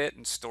drawing a bit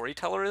and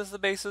Storyteller is the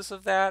basis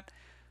of that,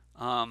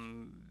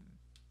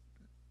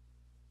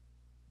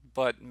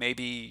 but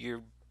maybe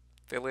your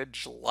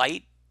village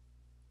light,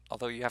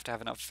 although you have to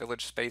have enough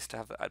village space to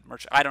have a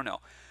merch. I don't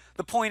know.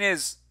 The point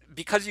is,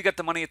 because you get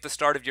the money at the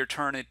start of your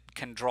turn, it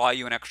can draw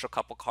you an extra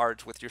couple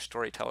cards with your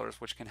Storytellers,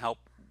 which can help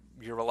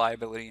your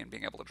reliability in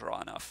being able to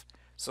draw enough.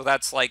 So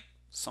that's like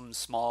some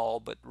small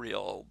but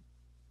real,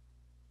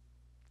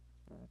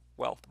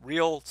 well,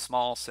 real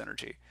small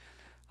synergy.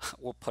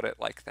 We'll put it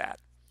like that.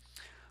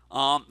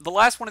 The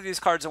last one of these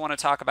cards I want to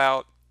talk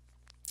about,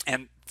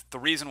 and the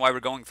reason why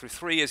we're going through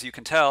 3, as you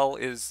can tell,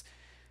 is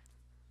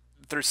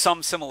there's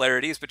some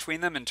similarities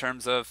between them in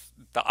terms of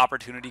the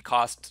opportunity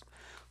cost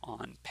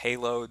on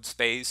payload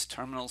space,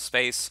 terminal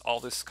space, all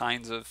this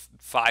kinds of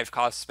 5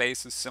 cost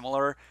space is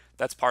similar.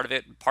 That's part of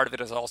it. Part of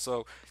it is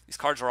also these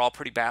cards are all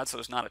pretty bad, so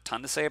there's not a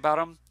ton to say about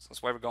them. So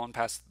that's why we're going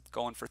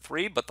for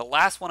 3. But the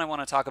last one I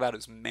want to talk about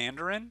is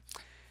Mandarin.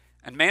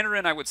 And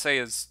Mandarin, I would say,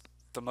 is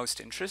the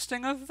most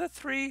interesting of the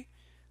 3.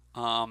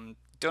 Don't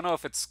know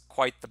if it's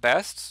quite the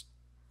best.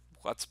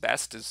 what's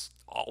best is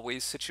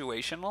always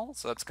situational.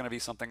 So that's going to be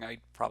something I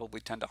probably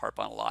tend to harp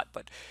on a lot.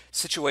 But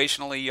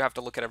situationally, you have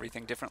to look at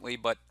everything differently.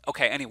 But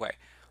okay, anyway,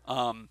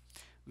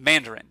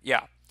 Mandarin,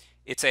 yeah,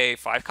 it's a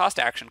 5-cost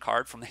action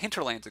card from the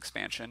Hinterlands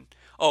expansion.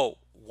 Oh,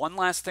 one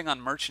last thing on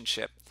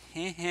merchantship.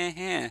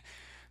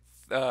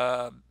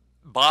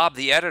 Bob,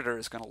 the editor,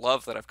 is going to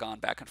love that I've gone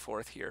back and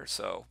forth here.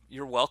 So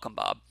you're welcome,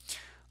 Bob.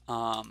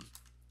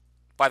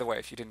 By the way,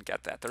 if you didn't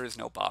get that, there is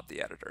no Bob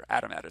the editor.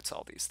 Adam edits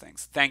all these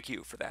things. Thank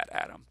you for that,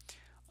 Adam.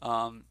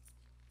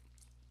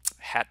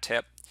 Hat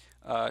tip.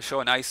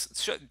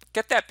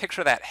 Get that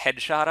picture of that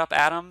headshot up,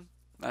 Adam.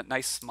 That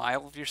nice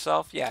smile of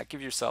yourself. Yeah,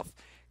 give yourself.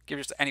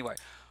 Anyway,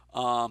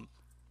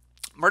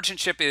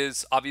 merchantship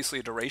is obviously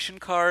a duration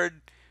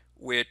card,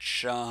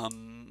 which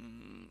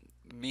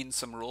means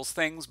some rules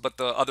things. But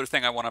the other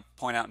thing I want to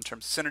point out in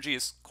terms of synergy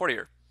is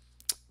courtier.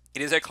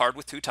 It is a card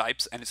with 2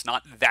 types, and it's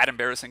not that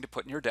embarrassing to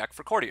put in your deck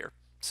for courtier.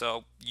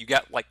 So you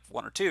get like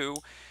 1 or 2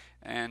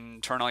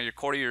 and turn all your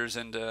courtiers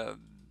into,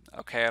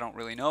 okay, I don't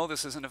really know,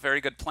 this isn't a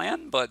very good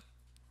plan, but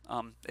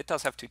it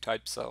does have 2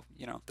 types, so,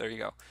 you know, there you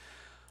go.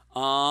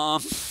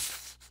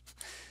 Of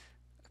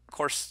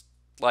course,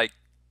 like,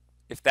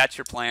 if that's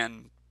your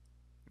plan,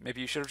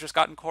 maybe you should have just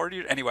gotten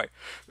courtier. Anyway,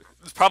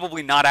 it's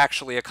probably not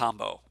actually a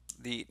combo.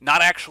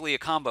 Not actually a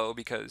combo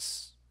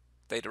because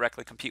they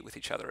directly compete with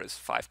each other as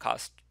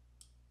 5-cost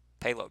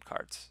payload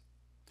cards.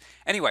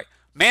 Anyway,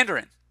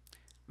 Mandarin.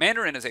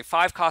 Mandarin is a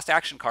 5-cost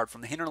action card from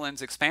the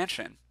Hinterlands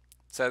expansion.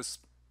 It says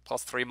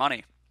 +3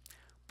 money.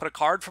 Put a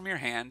card from your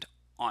hand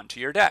onto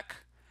your deck.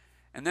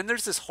 And then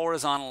there's this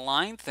horizontal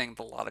line thing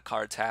that a lot of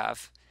cards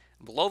have.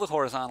 Below the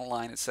horizontal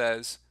line it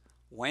says,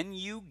 when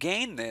you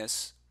gain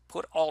this,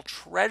 put all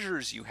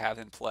treasures you have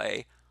in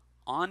play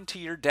onto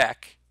your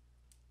deck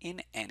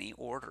in any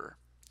order.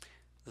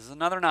 This is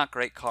another not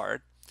great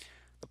card.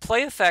 The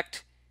play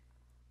effect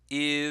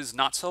is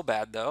not so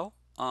bad though.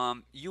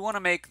 You want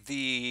to make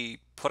the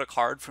put a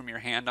card from your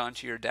hand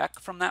onto your deck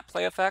from that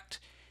play effect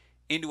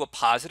into a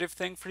positive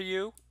thing for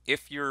you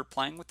if you're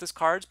playing with this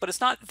cards, but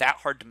it's not that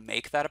hard to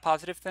make that a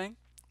positive thing.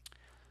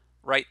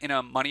 Right, in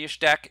a moneyish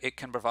deck, it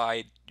can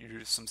provide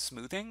you some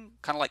smoothing.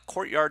 Kind of like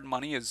Courtyard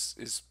money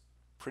is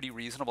pretty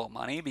reasonable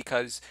money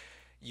because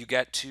you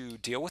get to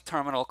deal with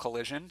terminal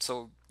collision,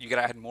 so you get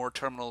to add more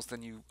terminals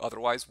than you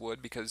otherwise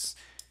would because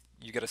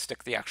you get to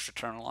stick the extra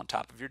terminal on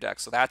top of your deck,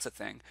 so that's a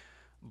thing.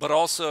 But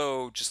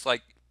also, just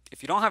like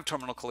if you don't have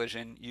terminal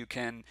collision, you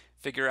can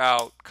figure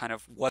out kind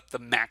of what the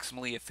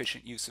maximally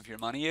efficient use of your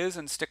money is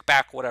and stick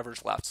back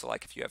whatever's left. So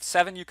like if you have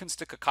 7, you can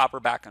stick a copper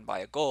back and buy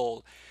a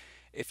gold.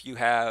 If you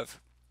have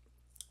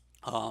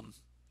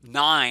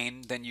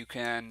 9, then you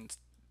can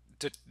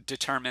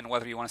determine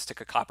whether you want to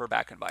stick a copper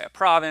back and buy a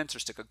province or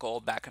stick a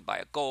gold back and buy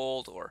a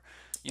gold, or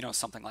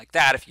something like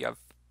that. If you have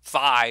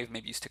 5,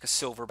 maybe you stick a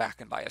silver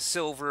back and buy a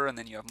silver, and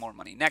then you have more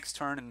money next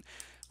turn. And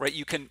right,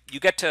 you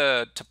get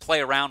to play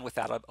around with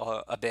that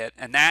a bit,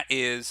 and that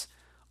is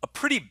a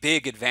pretty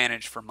big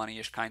advantage for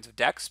moneyish kinds of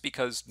decks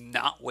because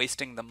not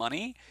wasting the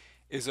money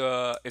is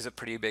a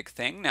pretty big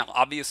thing. Now,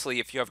 obviously,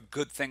 if you have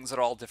good things at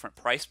all different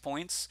price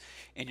points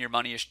in your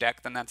moneyish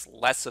deck, then that's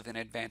less of an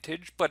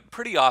advantage. But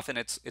pretty often,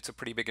 it's a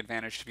pretty big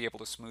advantage to be able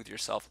to smooth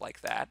yourself like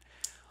that.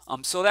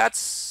 So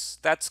that's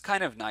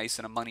kind of nice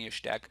in a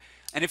moneyish deck.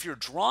 And if you're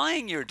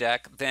drawing your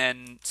deck,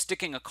 then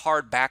sticking a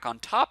card back on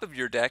top of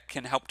your deck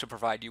can help to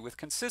provide you with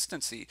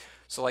consistency.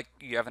 So like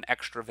you have an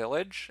extra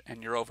village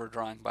and you're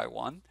overdrawing by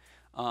 1.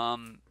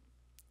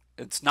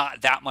 It's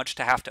not that much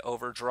to have to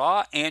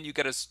overdraw, and you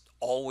get to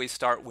always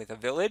start with a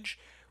village,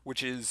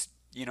 which is,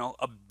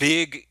 a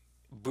big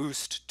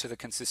boost to the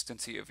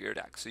consistency of your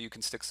deck. So you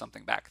can stick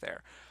something back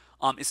there.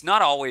 It's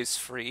not always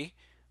free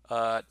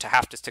to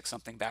have to stick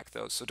something back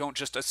though. So don't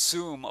just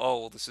assume,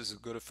 oh, this is a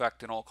good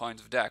effect in all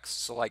kinds of decks.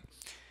 So like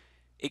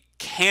it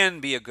can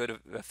be a good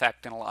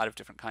effect in a lot of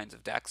different kinds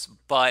of decks,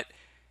 but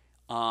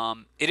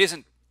it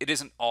isn't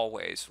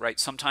always, right?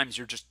 Sometimes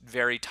you're just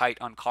very tight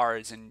on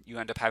cards and you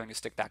end up having to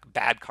stick back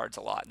bad cards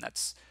a lot, and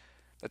that's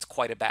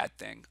quite a bad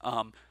thing.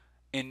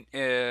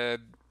 I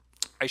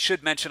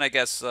should mention, I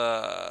guess,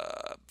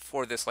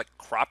 for this, like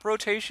crop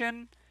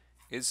rotation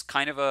is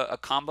kind of a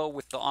combo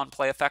with the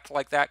on-play effect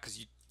like that,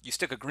 because you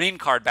stick a green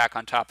card back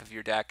on top of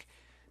your deck.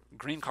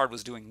 Green card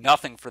was doing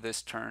nothing for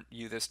this turn,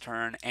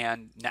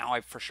 and now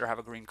I for sure have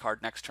a green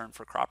card next turn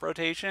for crop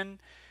rotation.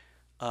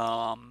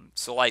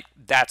 So like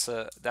that's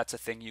a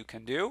thing you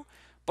can do,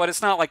 but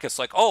it's not like it's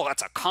like, oh,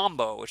 that's a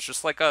combo. It's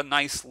just like a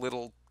nice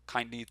little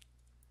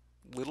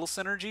little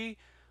synergy.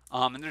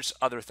 And there's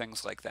other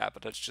things like that,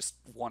 but that's just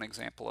one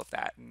example of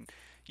that. And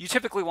you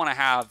typically want to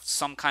have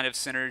some kind of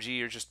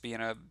synergy or just be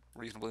in a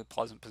reasonably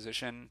pleasant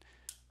position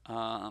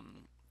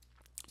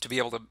to be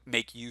able to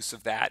make use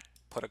of that.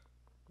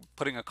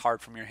 Putting a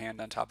card from your hand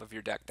on top of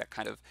your deck, that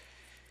kind of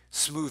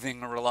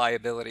smoothing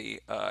reliability,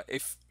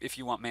 if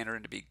you want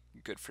Mandarin to be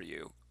good for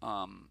you.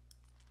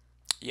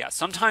 Yeah,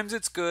 sometimes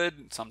it's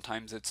good,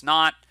 sometimes it's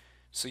not.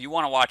 So you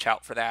want to watch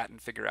out for that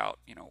and figure out,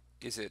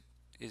 is it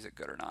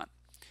good or not.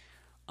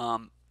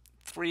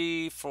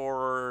 3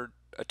 for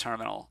a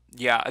terminal.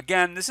 Yeah,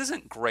 again, this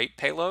isn't great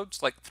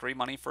payloads. Like 3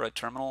 money for a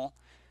terminal.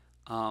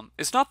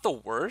 It's not the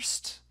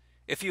worst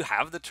if you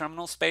have the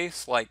terminal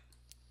space. Like,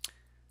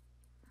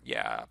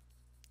 yeah,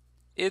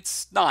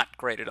 it's not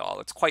great at all.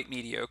 It's quite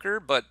mediocre,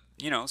 but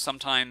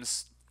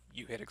sometimes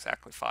you hit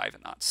exactly 5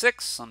 and not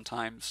 6.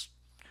 Sometimes,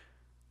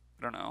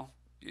 I don't know,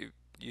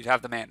 you'd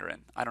have the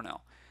Mandarin. I don't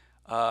know.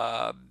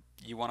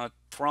 You want to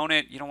throne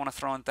it. You don't want to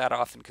throw it that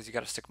often because you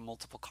got to stick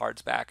multiple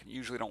cards back, and you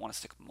usually don't want to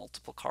stick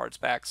multiple cards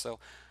back. So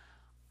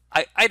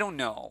I don't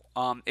know.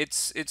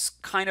 It's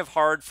kind of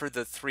hard for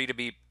the 3 to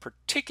be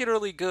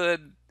particularly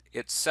good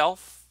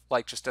itself,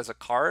 like just as a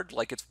card.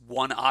 Like it's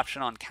one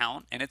option on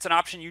count, and it's an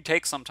option you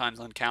take sometimes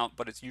on count,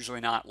 but it's usually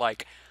not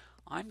like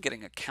I'm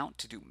getting a count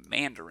to do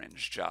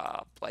Mandarin's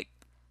job. Like,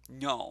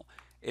 no,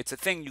 it's a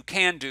thing you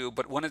can do,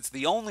 but when it's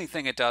the only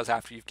thing it does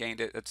after you've gained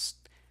it, it's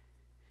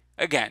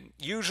again,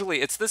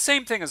 usually it's the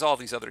same thing as all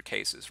these other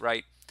cases,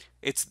 right?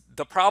 It's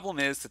the problem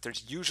is that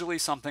there's usually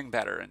something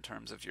better in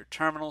terms of your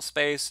terminal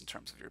space, in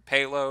terms of your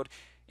payload,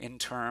 in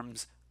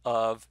terms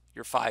of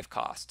your 5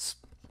 costs.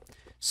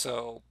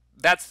 So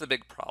that's the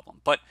big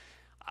problem. But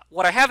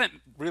what I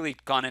haven't really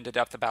gone into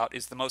depth about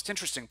is the most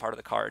interesting part of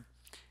the card,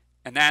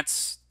 and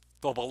that's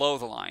the below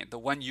the line, the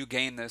when you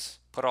gain this,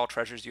 put all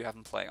treasures you have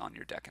in play on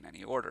your deck in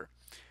any order.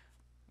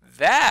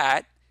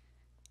 That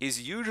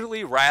is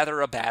usually rather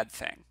a bad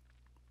thing.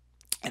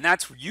 And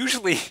that's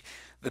usually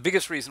the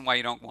biggest reason why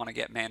you don't want to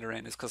get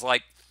Mandarin is because,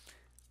 like,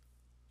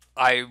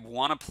 I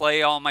want to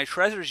play all my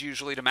treasures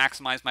usually to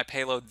maximize my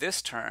payload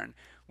this turn,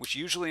 which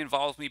usually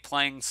involves me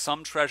playing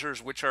some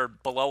treasures which are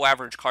below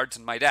average cards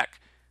in my deck.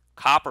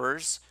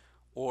 Coppers,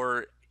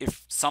 or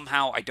if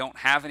somehow I don't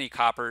have any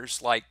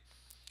coppers, like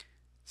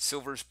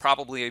silver's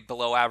probably a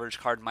below average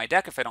card in my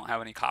deck if I don't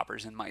have any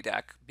coppers in my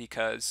deck,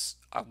 because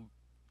I'm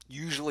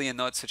usually in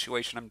that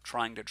situation I'm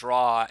trying to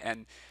draw,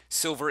 and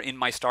silver in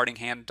my starting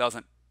hand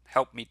doesn't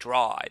help me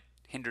draw. It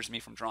hinders me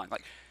from drawing.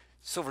 Like,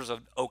 silver's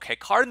an okay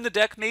card in the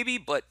deck maybe,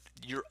 but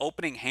your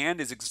opening hand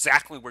is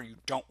exactly where you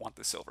don't want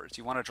the silvers.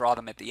 You want to draw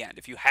them at the end.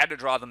 If you had to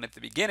draw them at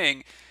the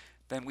beginning,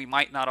 then we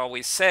might not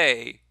always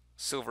say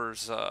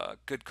silver's a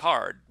good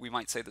card. We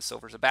might say the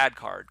silver's a bad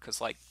card,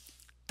 because, like,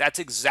 that's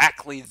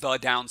exactly the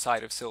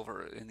downside of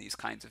silver in these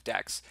kinds of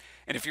decks.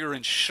 And if you're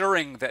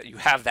ensuring that you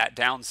have that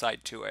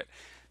downside to it,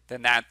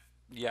 then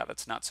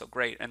that's not so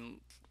great.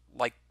 And,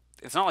 like,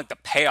 it's not like the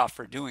payoff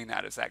for doing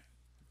that is that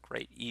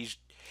great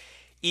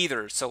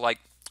either. So, like,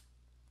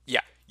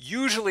 yeah,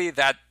 usually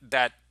that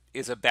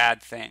is a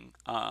bad thing,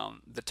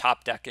 the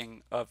top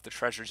decking of the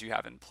treasures you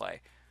have in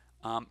play.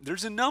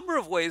 There's a number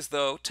of ways,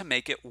 though, to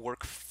make it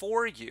work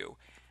for you.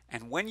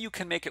 And when you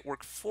can make it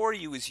work for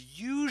you is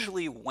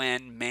usually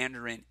when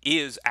Mandarin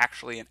is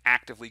actually an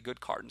actively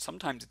good card. And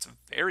sometimes it's a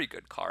very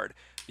good card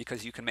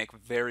because you can make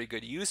very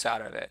good use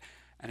out of it.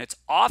 And it's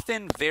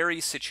often very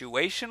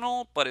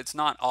situational, but it's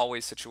not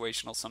always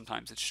situational.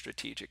 Sometimes it's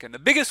strategic. And the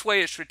biggest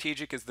way it's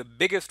strategic is the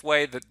biggest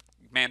way that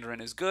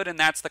Mandarin is good, and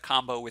that's the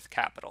combo with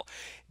capital.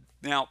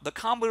 Now, the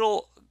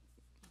combo,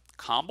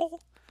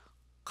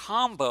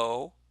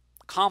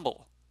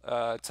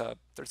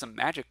 there's a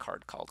magic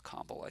card called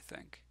combo, I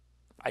think.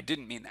 I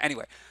didn't mean that.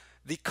 Anyway,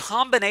 the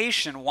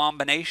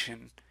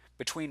wombination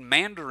between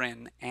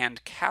Mandarin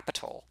and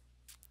capital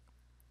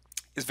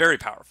is very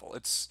powerful.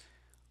 It's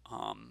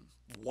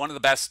one of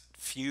the best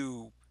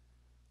few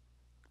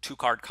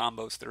 2-card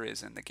combos there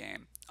is in the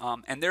game.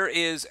 And there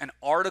is an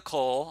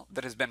article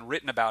that has been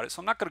written about it,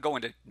 so I'm not going to go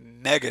into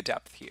mega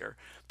depth here.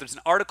 There's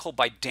an article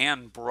by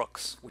Dan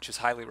Brooks, which is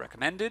highly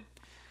recommended,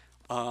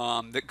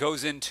 that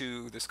goes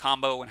into this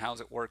combo and how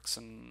it works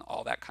and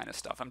all that kind of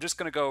stuff. I'm just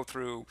going to go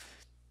through,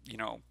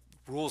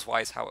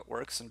 rules-wise how it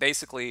works. And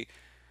basically,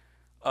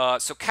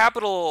 so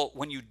capital,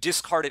 when you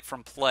discard it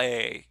from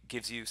play,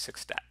 gives you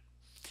 6 stat.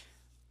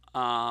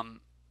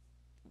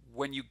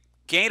 When you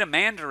gain a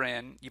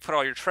Mandarin, you put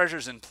all your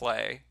treasures in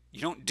play.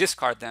 You don't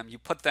discard them. You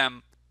put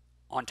them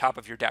on top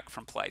of your deck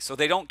from play. So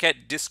they don't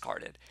get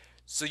discarded.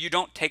 So you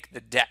don't take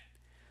the debt.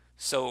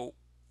 So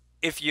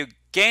if you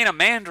gain a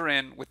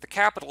Mandarin with the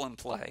capital in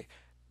play,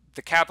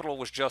 the capital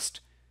was just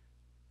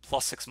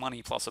 +6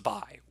 money plus a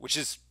buy, which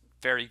is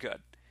very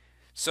good.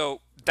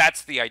 So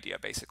that's the idea,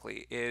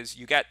 basically, is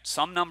you get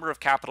some number of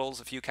capitals,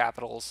 a few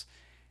capitals,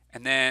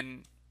 and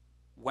then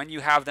when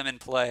you have them in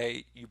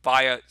play, you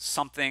buy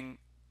something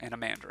and a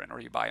Mandarin,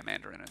 or you buy a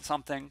Mandarin and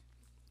something,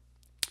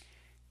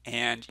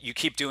 and you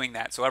keep doing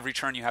that. So every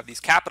turn you have these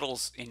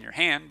capitals in your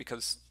hand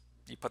because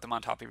you put them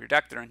on top of your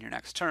deck. They're in your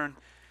next turn.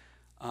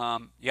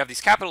 You have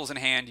these capitals in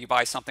hand, you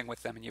buy something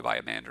with them, and you buy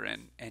a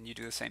Mandarin, and you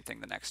do the same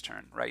thing the next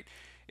turn, right?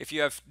 If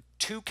you have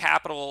 2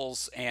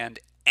 capitals and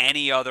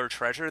any other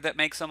treasure that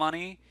makes a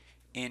money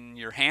in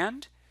your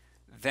hand,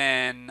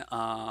 then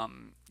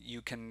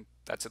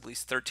that's at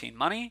least 13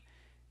 money,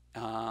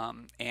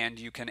 and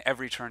you can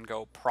every turn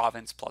go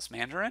province plus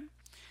Mandarin.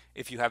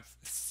 If you have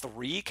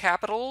 3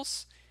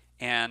 capitals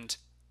and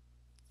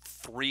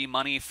 3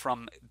 money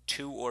from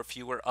 2 or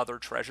fewer other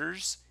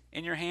treasures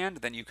in your hand,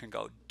 then you can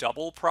go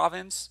double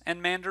province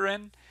and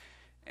Mandarin.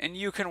 and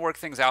you can work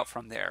things out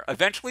from there.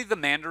 Eventually, the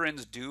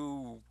Mandarins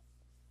do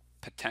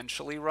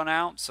potentially run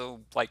out,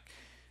 so like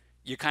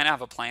you kind of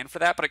have a plan for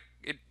that, but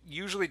it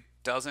usually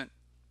doesn't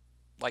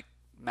like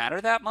matter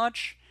that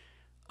much.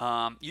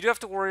 You do have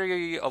to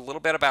worry a little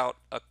bit about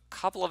a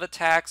couple of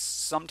attacks.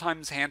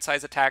 Sometimes hand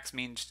size attacks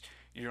means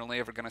you're only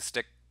ever going to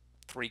stick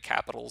three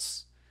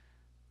capitals.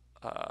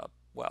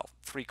 Well,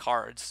 three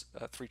cards,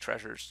 three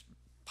treasures.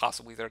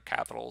 Possibly they're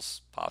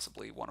capitals.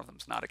 Possibly one of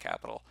them's not a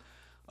capital.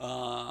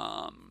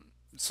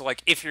 So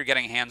like if you're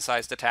getting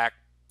hand-sized attack,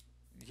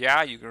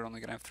 yeah, you're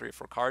only gonna have 3 or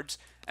 4 cards.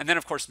 And then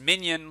of course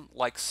minion,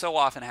 like so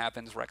often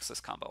happens, wrecks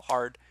this combo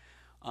hard.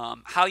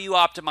 How you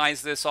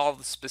optimize this, all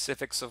the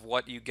specifics of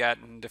what you get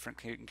and different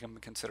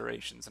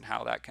considerations and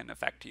how that can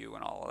affect you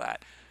and all of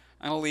that.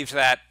 I'm going to leave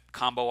that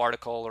combo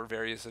article or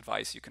various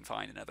advice you can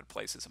find in other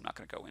places. I'm not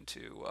going to go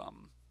into,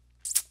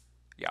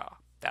 yeah,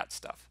 that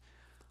stuff.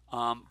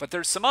 But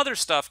there's some other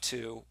stuff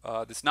too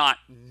that's not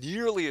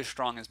nearly as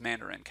strong as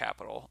Mandarin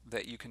Capital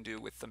that you can do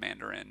with the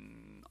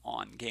Mandarin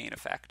on gain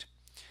effect.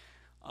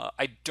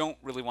 I don't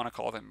really want to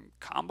call them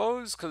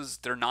combos because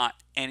they're not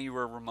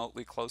anywhere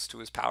remotely close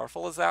to as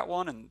powerful as that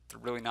one, and they're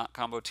really not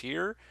combo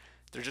tier.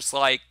 They're just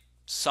like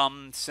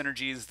some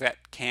synergies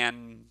that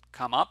can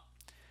come up.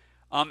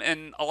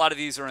 And a lot of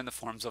these are in the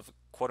forms of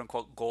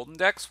quote-unquote golden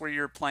decks where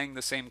you're playing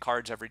the same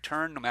cards every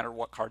turn no matter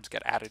what cards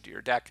get added to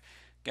your deck.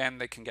 Again,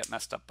 they can get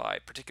messed up by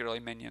particularly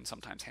minions,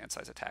 sometimes hand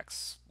size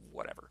attacks,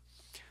 whatever.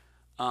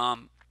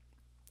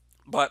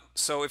 But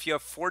so if you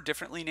have 4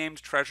 differently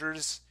named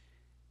treasures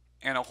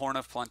and a Horn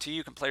of Plenty,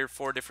 you can play your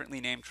 4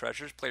 differently named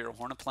treasures, play your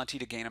Horn of Plenty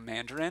to gain a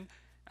Mandarin,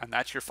 and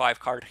that's your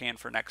 5-card hand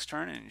for next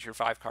turn, and your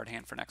 5-card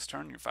hand for next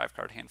turn, your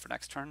 5-card hand for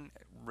next turn,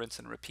 rinse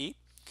and repeat.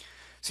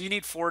 So you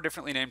need 4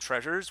 differently named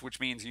treasures, which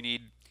means you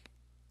need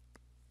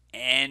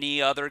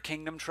any other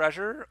kingdom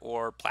treasure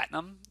or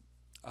platinum.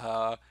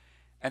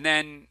 And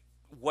then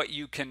what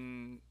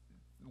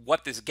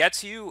this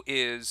gets you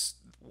is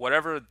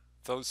whatever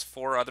those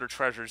 4 other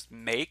treasures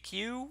make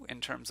you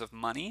in terms of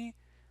money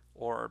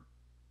or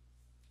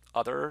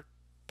other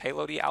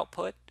payloady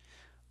output,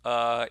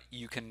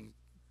 you can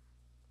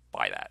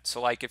buy that.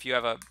 So like if you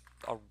have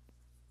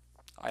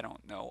I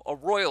don't know, a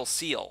royal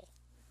seal,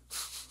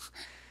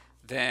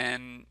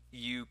 then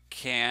you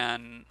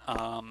can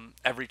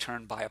every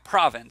turn buy a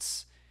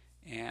province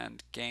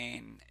and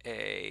gain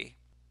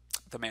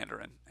the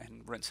Mandarin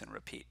and rinse and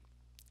repeat,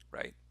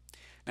 right?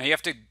 Now you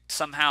have to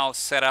somehow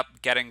set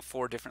up getting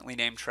 4 differently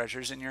named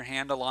treasures in your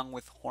hand along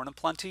with Horn of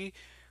Plenty,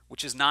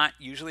 which is not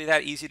usually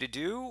that easy to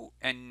do.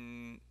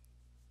 And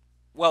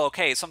well,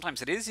 okay,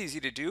 sometimes it is easy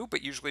to do,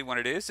 but usually when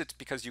it is, it's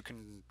because you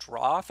can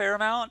draw a fair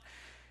amount.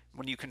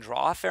 When you can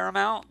draw a fair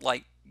amount,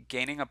 like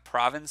gaining a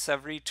province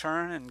every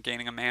turn and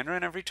gaining a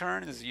Mandarin every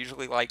turn is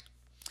usually like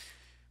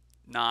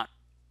not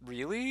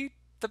really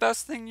the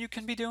best thing you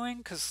can be doing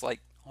because like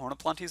Horn of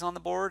Plenty's on the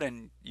board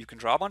and you can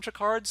draw a bunch of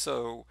cards,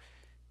 so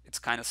it's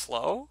kind of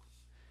slow.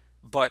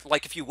 But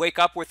like if you wake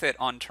up with it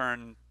on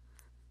turn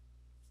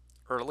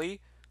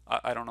early,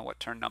 I don't know what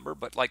turn number,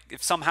 but like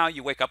if somehow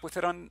you wake up with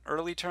it on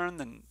early turn,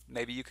 then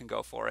maybe you can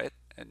go for it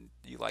and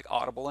you like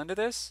audible into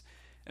this,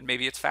 and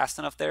maybe it's fast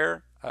enough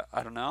there.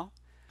 I don't know.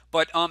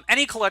 But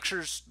any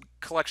collection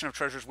of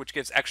treasures which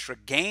gives extra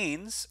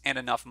gains and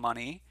enough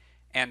money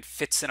and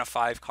fits in a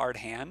 5-card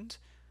hand,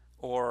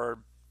 or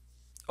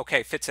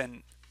okay, fits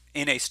in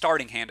a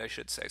starting hand, I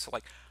should say. So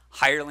like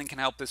Hireling can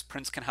help this,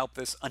 Prince can help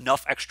this,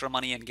 enough extra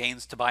money and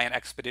gains to buy an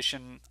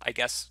expedition, I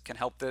guess, can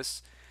help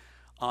this.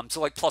 So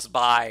like plus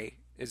buy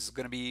is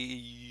going to be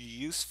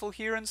useful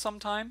here and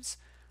sometimes.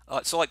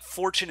 So like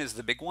fortune is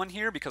the big one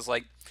here because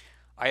like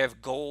I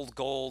have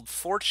gold,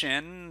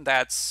 fortune.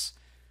 That's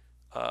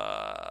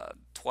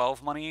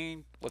 12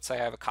 money. Let's say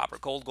I have a copper,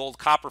 gold,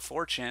 copper,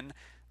 fortune.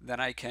 Then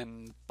I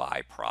can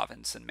buy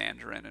province and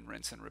Mandarin and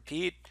rinse and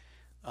repeat.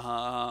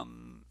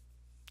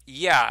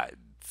 Yeah,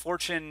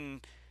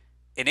 fortune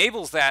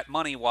enables that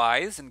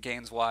money-wise and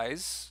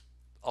gains-wise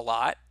a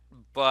lot.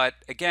 But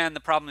again, the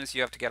problem is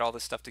you have to get all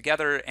this stuff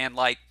together, and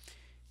like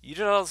you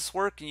did all this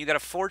work and you got a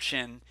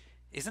fortune.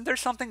 Isn't there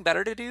something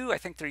better to do? I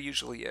think there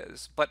usually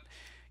is. But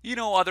you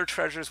know, other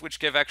treasures which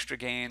give extra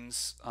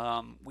gains.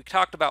 We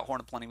talked about Horn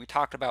of Plenty. We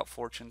talked about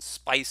fortune.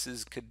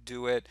 Spices could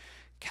do it.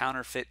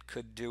 Counterfeit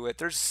could do it.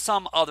 There's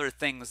some other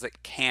things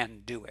that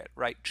can do it,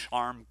 right?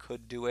 Charm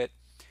could do it.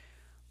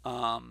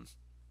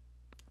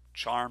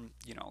 Charm,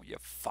 you know, you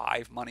have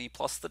 5 money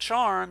plus the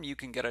charm. You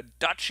can get a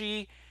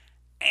duchy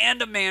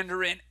and a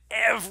Mandarin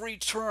every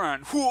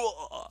turn.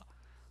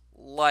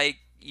 Like,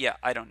 yeah,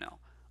 I don't know.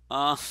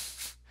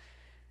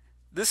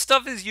 This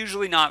stuff is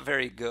usually not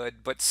very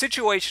good, but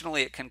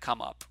situationally it can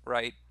come up,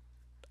 right?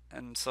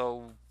 And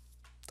so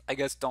I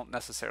guess don't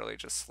necessarily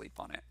just sleep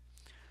on it.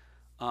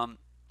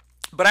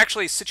 But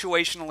actually,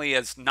 situationally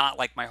is not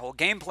like my whole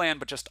game plan,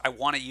 but just I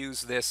want to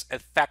use this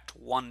effect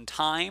one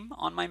time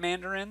on my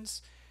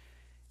Mandarins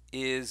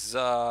is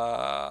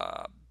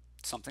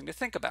something to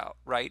think about,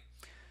 right?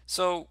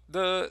 So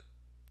this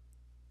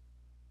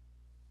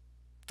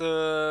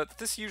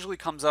usually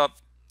comes up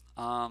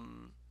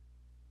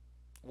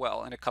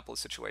well in a couple of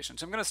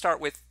situations. I'm going to start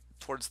with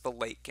towards the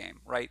late game,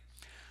 right?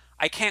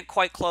 I can't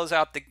quite close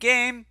out the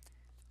game.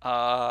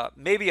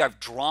 Maybe I've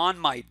drawn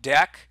my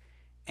deck,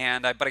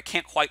 but I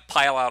can't quite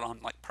pile out on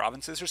like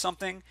provinces or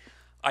something.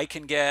 I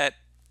can get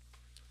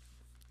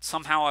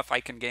somehow if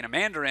I can gain a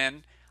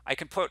Mandarin, I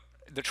can put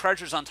the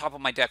treasures on top of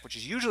my deck, which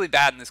is usually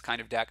bad in this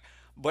kind of deck.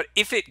 But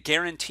if it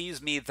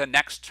guarantees me the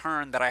next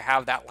turn that I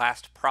have that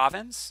last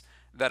province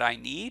that I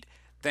need,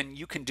 then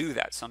you can do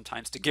that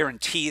sometimes to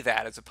guarantee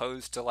that, as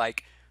opposed to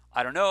like,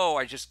 I don't know,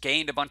 I just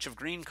gained a bunch of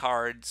green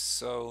cards,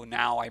 so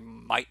now I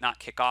might not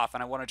kick off,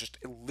 and I want to just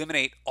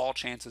eliminate all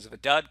chances of a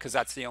dud because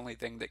that's the only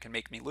thing that can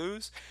make me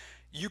lose.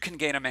 You can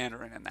gain a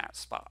Mandarin in that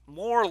spot.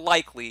 More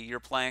likely, you're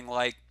playing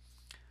like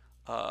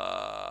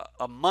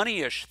a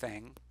money-ish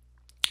thing,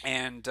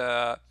 and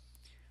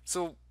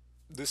so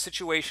the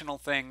situational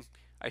thing,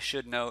 I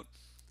should note,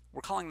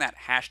 we're calling that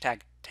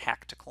hashtag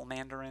tactical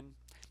Mandarin,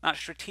 not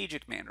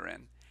strategic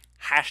Mandarin.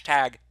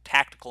 Hashtag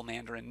tactical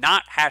Mandarin,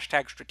 not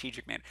hashtag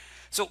strategic Mandarin.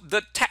 So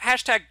the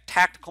hashtag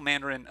tactical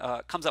Mandarin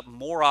comes up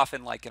more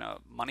often like in a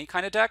money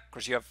kind of deck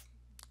because you have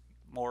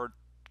more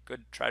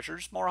good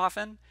treasures more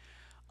often.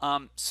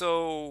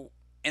 So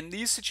in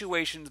these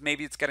situations,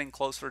 maybe it's getting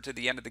closer to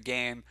the end of the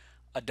game.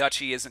 A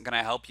duchy isn't going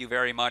to help you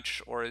very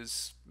much, or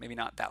is maybe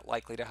not that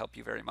likely to help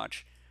you very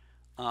much.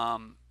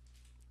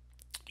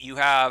 You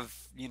have,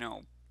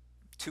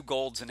 two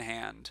golds in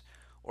hand,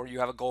 or you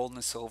have a gold and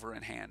a silver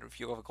in hand, or if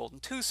you have a gold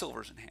and two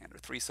silvers in hand, or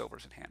three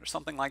silvers in hand, or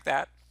something like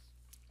that.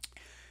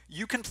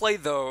 You can play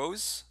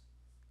those.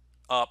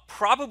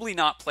 Probably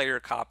not play your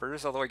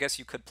coppers, although I guess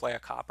you could play a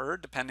copper,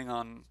 depending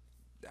on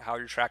how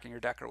you're tracking your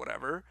deck or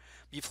whatever.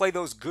 You play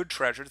those good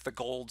treasures, the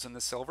golds and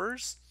the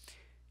silvers.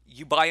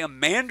 You buy a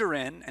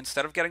Mandarin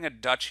instead of getting a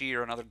duchy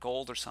or another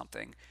gold or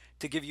something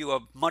to give you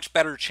a much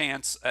better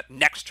chance at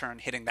next turn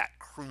hitting that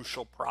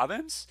crucial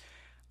province.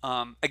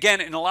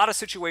 Again, in a lot of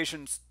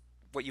situations,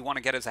 what you want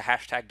to get is a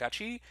hashtag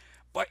duchy.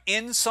 But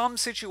in some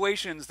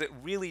situations that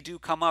really do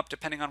come up,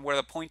 depending on where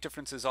the point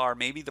differences are,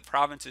 maybe the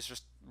province is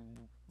just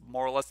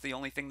more or less the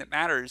only thing that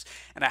matters.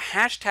 And a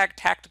hashtag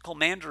tactical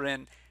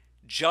Mandarin,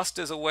 just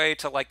as a way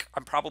to like,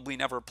 I'm probably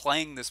never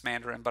playing this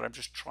Mandarin, but I'm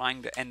just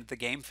trying to end the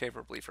game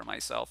favorably for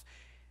myself,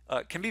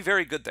 can be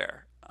very good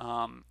there.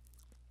 The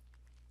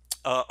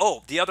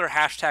other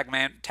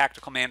hashtag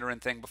tactical Mandarin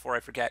thing before I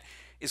forget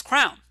is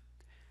crown.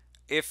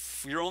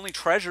 If your only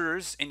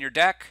treasures in your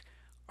deck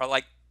are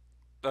like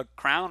a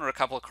crown or a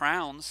couple of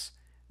crowns,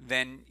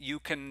 then you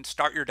can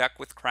start your deck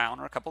with crown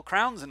or a couple of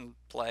crowns in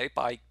play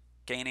by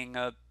gaining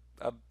a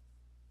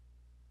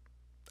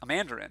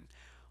Mandarin.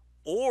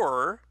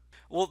 Or,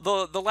 well,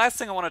 the last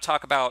thing I want to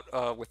talk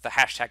about with the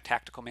hashtag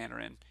tactical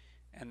Mandarin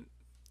and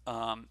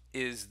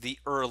is the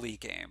early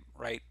game,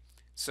 right?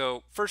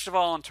 So first of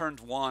all, on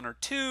turns 1 or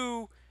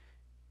 2,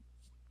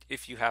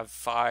 if you have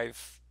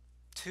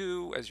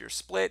 5-2 as your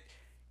split,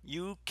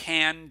 you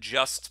can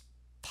just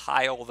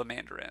pile the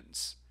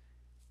Mandarins.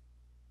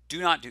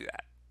 Do not do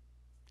that.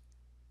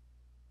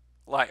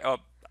 Like,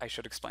 I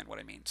should explain what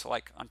I mean. So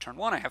like on turn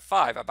 1, I have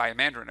 5. I buy a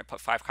Mandarin. I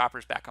put 5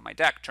 coppers back on my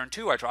deck. Turn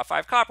 2, I draw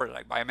 5 coppers.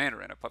 I buy a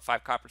Mandarin. I put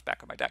 5 coppers back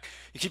on my deck.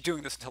 You keep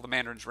doing this until the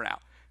Mandarins run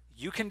out.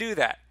 You can do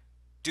that.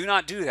 Do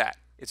not do that.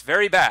 It's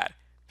very bad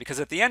because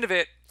at the end of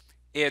it,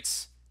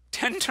 it's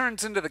 10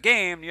 turns into the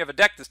game. You have a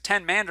deck that's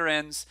 10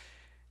 Mandarins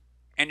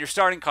and your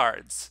starting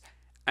cards.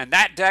 And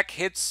that deck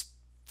hits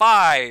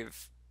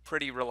 5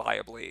 pretty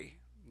reliably.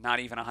 Not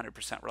even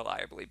 100%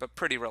 reliably, but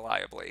pretty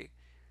reliably.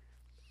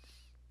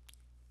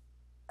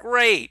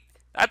 Great.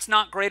 That's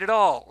not great at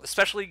all,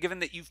 especially given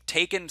that you've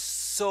taken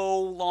so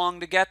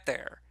long to get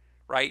there,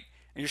 right?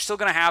 And you're still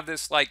going to have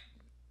this, like,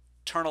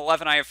 turn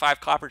 11 I have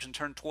 5 coppers, and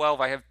turn 12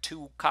 I have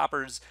 2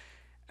 coppers,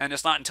 and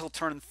it's not until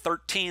turn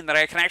 13 that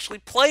I can actually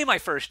play my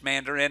first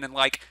Mandarin, and,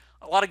 like,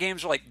 a lot of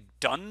games are, like,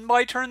 done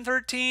by turn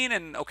 13,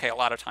 and, okay, a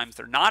lot of times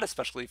they're not,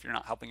 especially if you're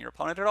not helping your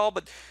opponent at all,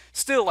 but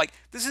still, like,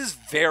 this is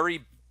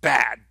very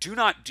bad. Do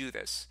not do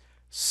this.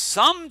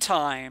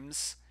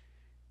 Sometimes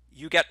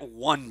you get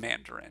 1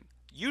 Mandarin.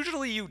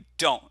 Usually you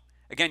don't.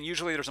 Again,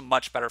 usually there's a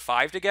much better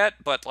 5 to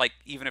get, but like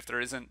even if there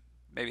isn't,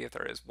 maybe if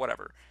there is,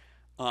 whatever.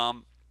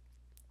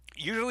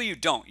 Usually you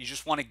don't. You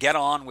just want to get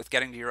on with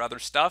getting to your other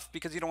stuff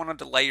because you don't want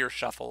to delay your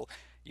shuffle.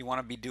 You want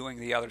to be doing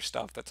the other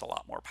stuff that's a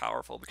lot more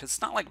powerful because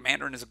it's not like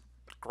Mandarin is a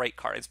great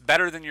card. It's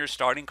better than your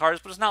starting cards,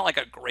 but it's not like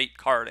a great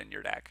card in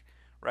your deck,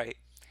 right?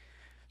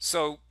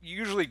 So you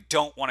usually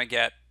don't want to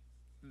get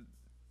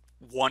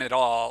 1 at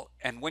all,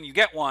 and when you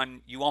get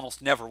 1, you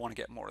almost never want to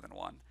get more than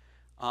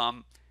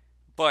 1.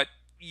 But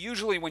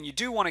usually when you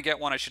do want to get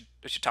 1, I should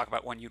talk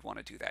about when you'd want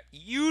to do that.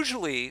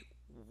 Usually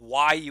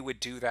why you would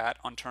do that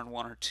on turn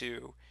 1 or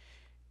 2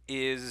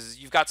 is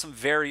you've got some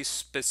very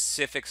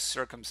specific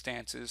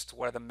circumstances to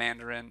where the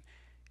Mandarin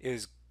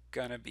is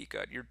going to be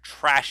good. You're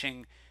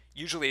trashing,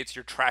 usually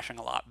you're trashing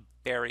a lot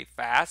very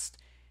fast,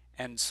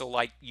 and so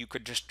like you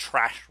could just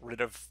trash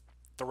rid of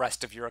the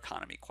rest of your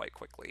economy quite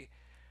quickly.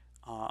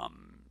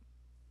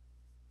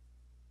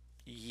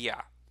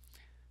 Yeah.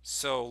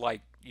 So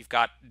like you've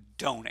got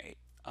donate.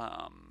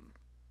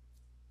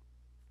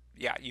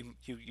 yeah,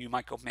 you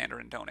might go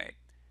Mandarin donate.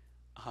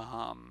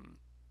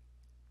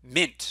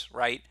 Mint,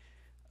 right?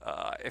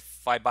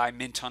 If I buy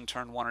mint on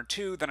turn 1 or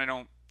 2, then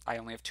I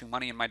only have 2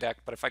 money in my deck.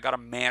 But if I got a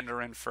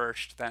Mandarin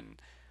first, then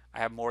I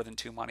have more than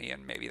 2 money,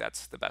 and maybe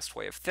that's the best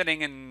way of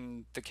thinning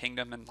in the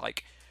kingdom, and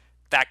like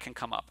that can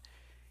come up.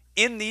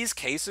 In these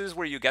cases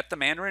where you get the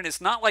Mandarin, it's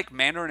not like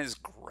Mandarin is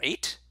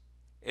great.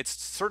 It's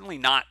certainly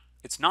not.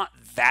 It's not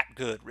that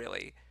good,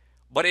 really,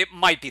 but it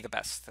might be the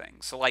best thing.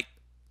 So like,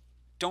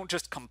 don't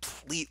just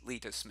completely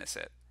dismiss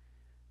it.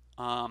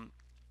 Um,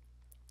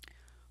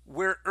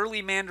 where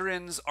early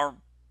Mandarins are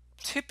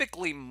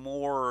typically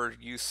more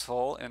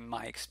useful in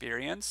my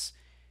experience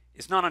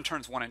is not on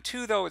turns 1 and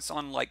 2 though. It's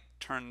on like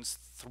turns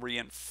 3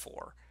 and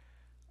 4.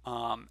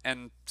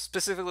 And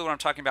specifically, what I'm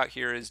talking about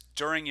here is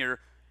during your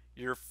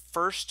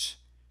first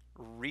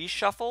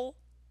reshuffle,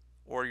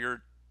 or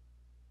your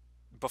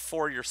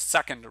before your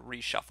second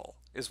reshuffle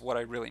is what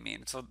I really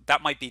mean. So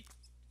that might be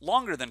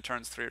longer than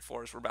turns 3 or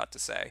 4, as we're about to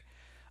say,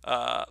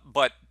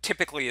 but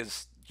typically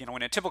is,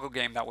 in a typical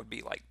game that would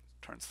be like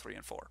turns 3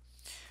 and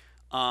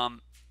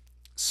 4.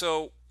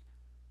 So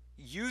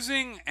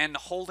using and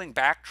holding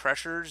back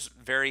treasures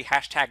very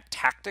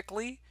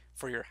 #tactically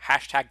for your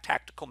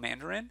 #tactical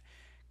Mandarin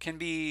can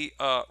be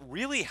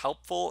really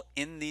helpful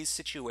in these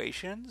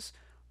situations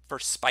for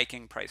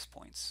spiking price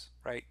points,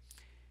 right?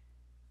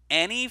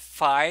 Any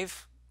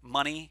 5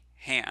 money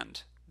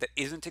hand that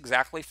isn't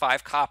exactly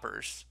 5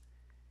 coppers,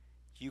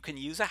 you can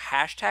use a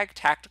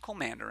 #tactical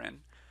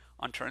Mandarin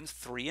on turns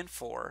 3 and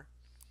 4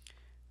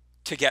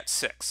 to get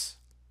 6.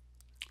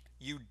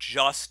 You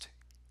just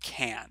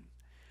can.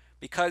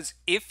 Because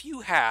if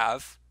you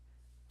have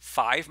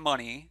 5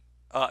 money,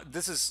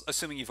 this is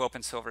assuming you've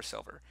opened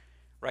silver,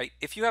 right?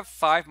 If you have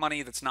 5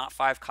 money that's not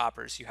 5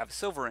 coppers, you have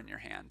silver in your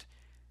hand.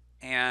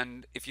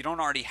 And if you don't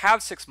already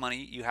have 6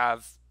 money, you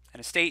have an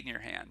estate in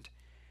your hand.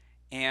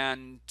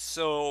 And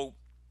so,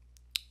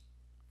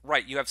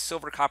 right, you have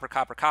silver, copper,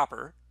 copper,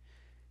 copper.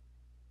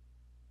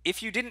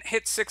 If you didn't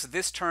hit 6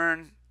 this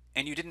turn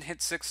and you didn't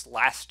hit 6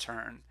 last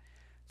turn,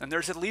 then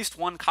there's at least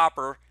 1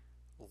 copper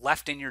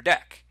left in your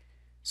deck.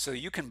 So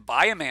you can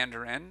buy a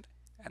Mandarin,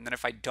 and then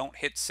if I don't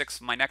hit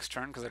 6 my next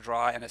turn because I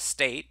draw an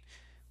estate,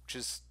 which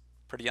is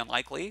pretty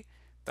unlikely,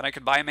 then I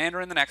could buy a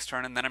Mandarin the next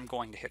turn, and then I'm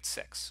going to hit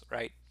 6,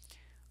 right?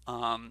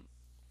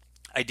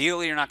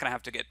 Ideally, you're not going to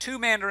have to get 2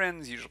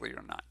 Mandarins. Usually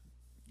you're not.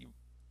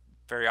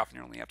 Very often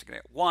you only have to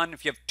get 1.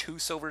 If you have 2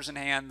 silvers in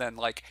hand, then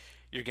like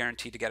you're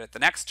guaranteed to get it the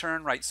next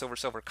turn, right? Silver,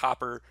 silver,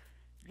 copper.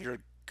 You're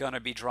going to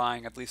be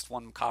drawing at least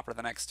 1 copper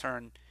the next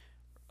turn.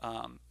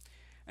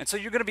 And so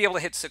you're going to be able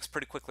to hit 6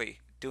 pretty quickly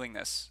doing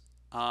this,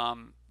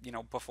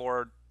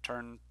 before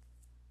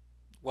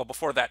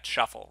that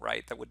shuffle,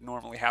 right? That would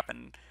normally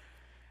happen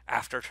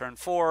after turn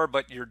 4,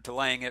 but you're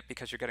delaying it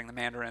because you're getting the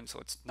Mandarin, so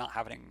it's not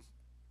happening.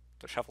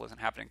 The shuffle isn't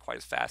happening quite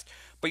as fast,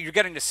 but you're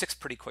getting to 6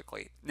 pretty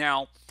quickly.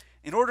 Now,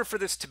 in order for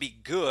this to be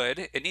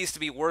good, it needs to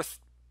be worth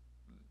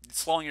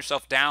slowing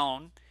yourself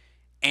down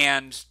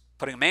and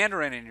putting a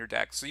Mandarin in your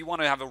deck. So you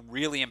want to have a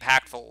really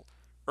impactful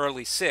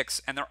early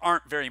 6, and there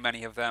aren't very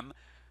many of them,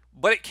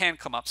 but it can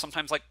come up.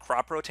 Sometimes like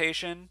crop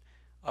rotation.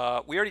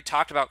 We already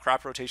talked about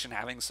crop rotation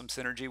having some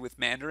synergy with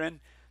Mandarin.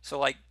 So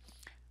like,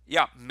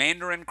 yeah,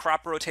 Mandarin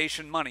crop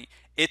rotation money.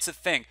 It's a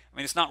thing. I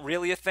mean, it's not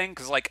really a thing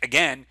because, like,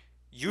 again,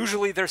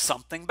 usually there's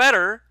something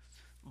better,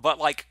 but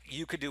like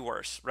you could do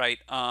worse, right?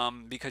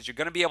 Because you're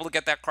going to be able to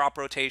get that crop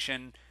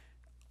rotation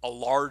a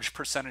large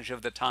percentage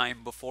of the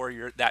time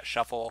before that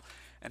shuffle,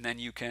 and then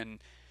you can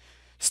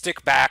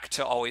stick back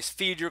to always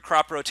feed your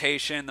crop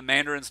rotation. The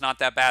Mandarin's not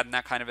that bad in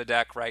that kind of a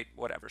deck, right?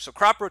 Whatever. So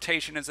crop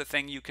rotation is a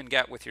thing you can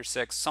get with your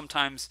 6.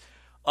 Sometimes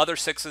other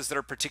 6s that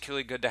are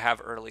particularly good to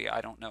have early,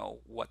 I don't know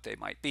what they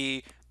might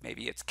be.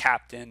 Maybe it's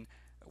captain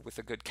with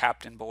a good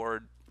captain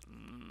board.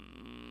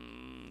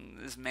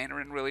 Is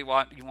Mandarin really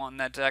what you want in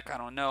that deck? I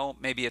don't know.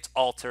 Maybe it's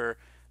altar.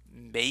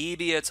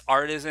 Maybe it's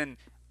artisan.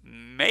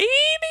 Maybe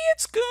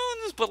it's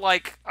goons, but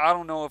like, I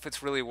don't know if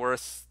it's really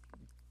worth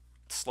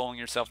slowing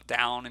yourself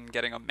down and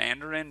getting a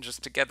Mandarin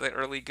just to get the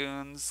early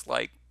goons.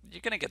 Like,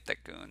 you're gonna get the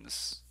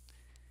goons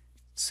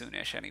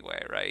soonish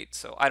anyway, right?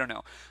 So I don't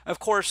know. Of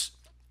course,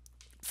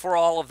 for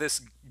all of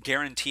this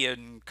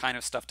guaranteed kind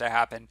of stuff to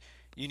happen,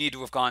 you need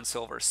to have gone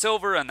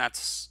silver, and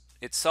that's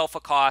itself a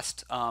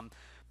cost.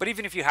 But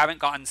even if you haven't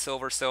gotten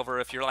silver,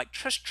 if you're like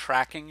just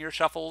tracking your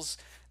shuffles,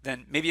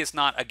 then maybe it's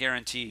not a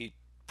guarantee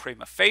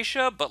prima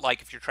facie, but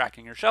like if you're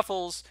tracking your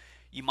shuffles,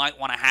 you might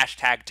want to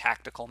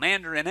 #tactical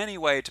Mandarin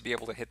anyway to be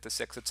able to hit the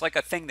 6. It's like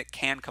a thing that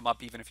can come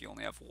up even if you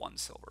only have 1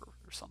 silver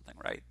or something,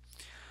 right?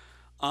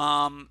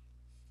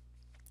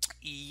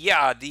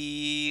 Yeah,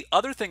 the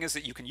other thing is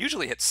that you can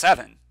usually hit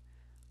 7.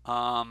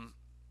 I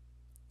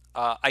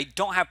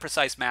don't have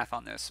precise math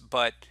on this,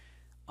 but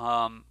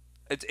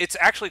it's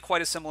actually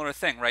quite a similar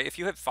thing, right? If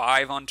you hit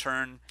 5 on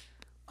turn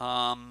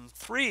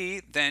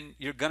 3, then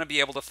you're going to be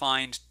able to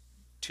find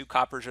 2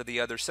 coppers or the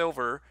other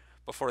silver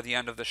before the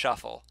end of the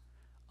shuffle.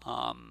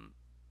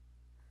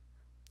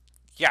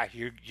 Yeah,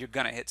 you're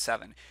going to hit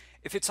 7.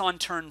 If it's on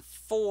turn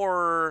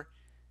 4,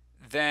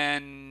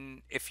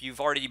 then if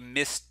you've already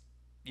missed,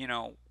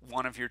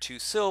 one of your two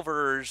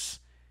silvers,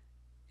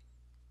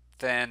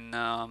 then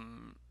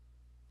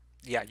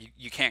yeah,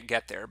 you can't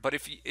get there. But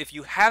if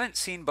you haven't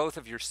seen both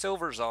of your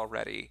silvers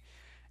already,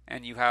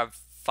 and you have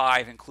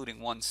 5 including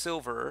 1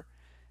 silver,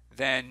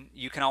 then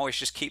you can always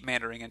just keep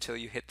Mandarin until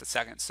you hit the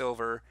second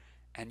silver,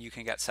 and you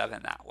can get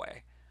 7 that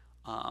way.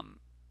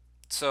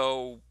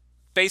 So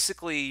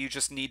basically, you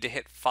just need to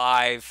hit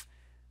 5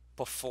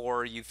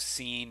 before you've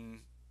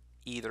seen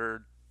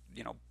either,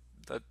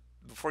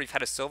 before you've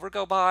had a silver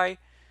go by.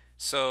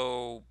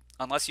 So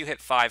unless you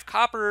hit 5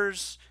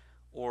 coppers,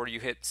 or you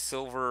hit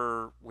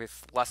silver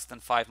with less than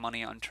 5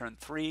 money on turn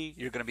 3,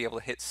 you're going to be able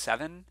to hit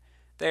 7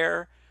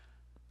 there.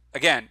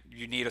 Again,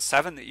 you need a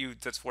 7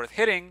 that's worth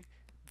hitting.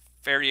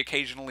 Very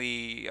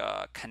occasionally,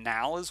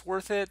 Canal is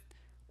worth it,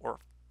 or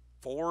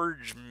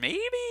Forge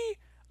maybe.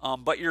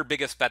 But your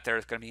biggest bet there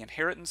is going to be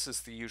Inheritance,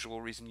 is the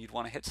usual reason you'd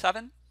want to hit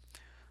 7.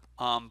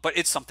 But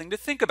it's something to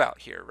think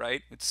about here,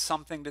 right? It's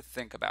something to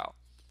think about.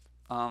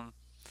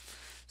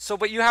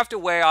 But you have to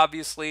weigh,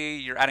 obviously,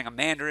 you're adding a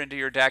Mandarin to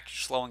your deck,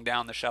 you're slowing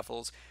down the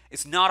shuffles.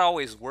 It's not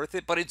always worth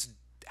it, but it's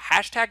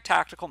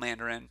 #Tactical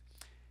Mandarin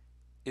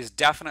is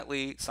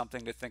definitely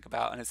something to think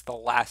about, and it's the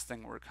last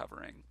thing we're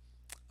covering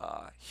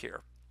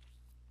here.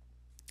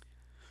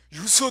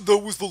 You said that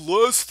was the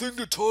last thing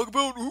to talk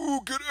about?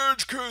 Ooh, get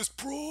edge case,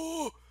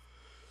 bro!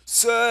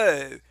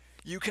 So,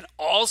 you can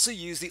also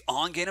use the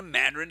on-game of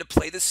Mandarin to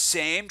play the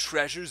same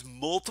treasures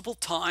multiple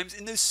times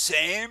in the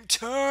same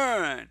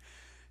turn.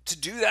 To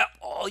do that,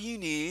 all you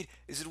need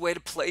is a way to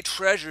play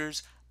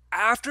treasures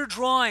after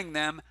drawing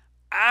them,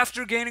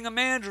 after gaining a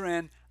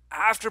Mandarin,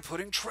 after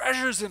putting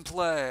treasures in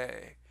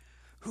play.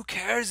 Who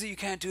cares that you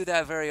can't do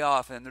that very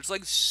often? There's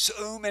like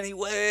so many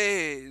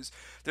ways.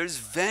 There's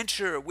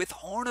Venture with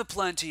Horn of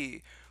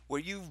Plenty, where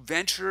you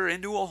venture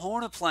into a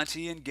Horn of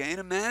Plenty and gain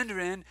a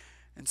Mandarin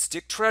and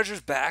stick treasures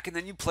back, and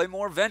then you play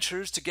more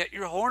ventures to get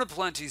your Horn of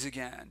Plenties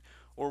again,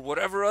 or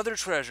whatever other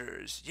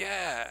treasures.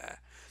 Yeah.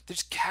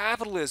 There's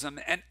Capitalism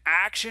and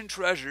Action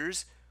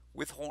treasures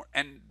with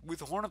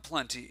Horn of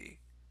Plenty,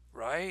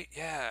 right?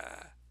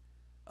 Yeah.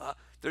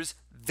 There's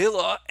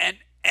Villa and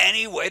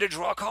any way to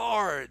draw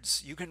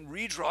cards. You can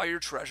redraw your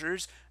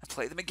treasures and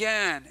play them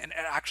again, and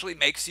it actually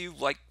makes you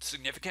like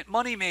significant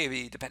money,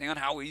 maybe, depending on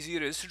how easy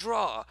it is to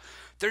draw.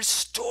 There's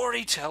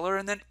Storyteller,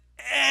 and then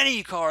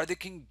any card that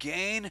can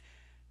gain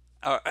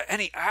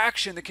any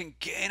action that can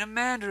gain a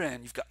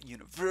Mandarin. You've got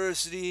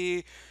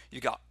University,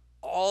 you've got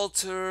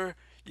Altar,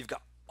 you've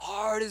got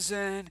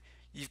Artisan,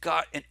 you've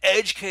got an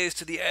edge case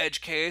to the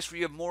edge case where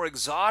you have more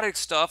exotic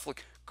stuff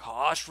like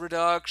cost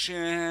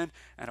reduction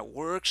and a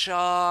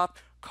workshop,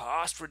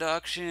 cost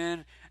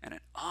reduction and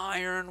an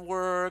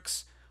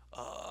ironworks,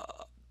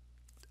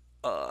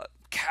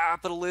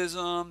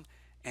 capitalism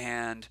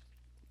and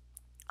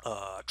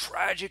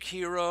tragic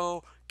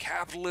hero,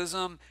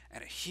 capitalism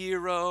and a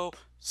hero,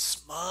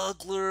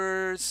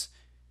 smugglers.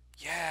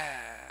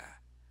 Yeah.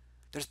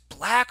 There's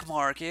black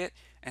market,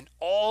 and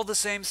all the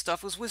same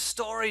stuff was with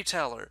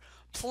Storyteller.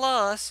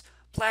 Plus,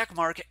 black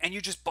market, and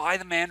you just buy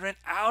the Mandarin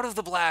out of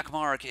the black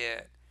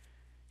market.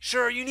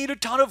 Sure, you need a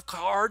ton of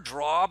card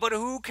draw, but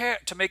who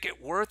cares? To make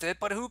it worth it,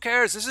 but who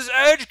cares? This is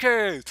Edge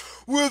Case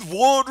with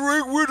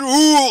Wandering with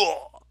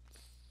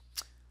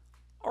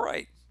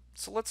Alright,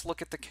 so let's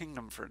look at the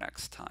kingdom for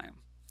next time.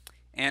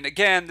 And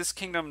again, this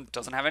kingdom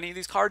doesn't have any of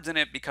these cards in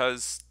it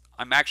because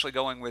I'm actually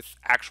going with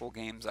actual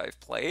games I've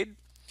played.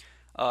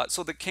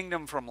 So the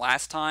kingdom from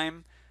last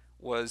time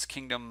was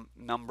kingdom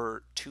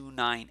number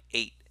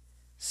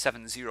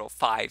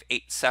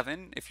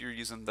 298-70587 if you're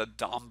using the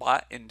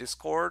DOMbot in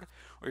Discord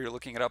or you're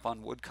looking it up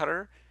on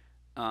Woodcutter.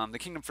 The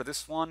kingdom for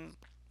this one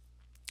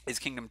is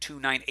kingdom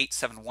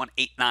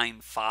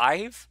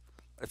 298-71895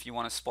 if you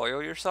want to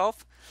spoil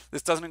yourself.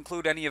 This doesn't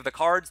include any of the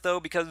cards though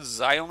because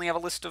I only have a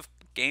list of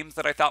games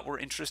that I thought were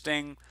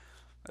interesting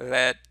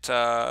that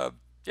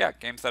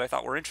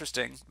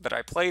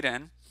I played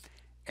in.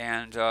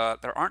 And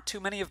there aren't too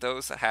many of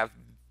those that have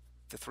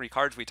the 3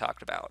 cards we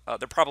talked about.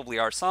 There probably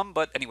are some,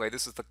 but anyway,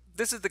 this is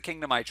the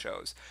kingdom I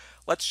chose.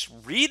 Let's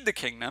read the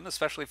kingdom,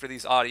 especially for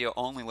these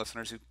audio-only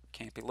listeners who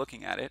can't be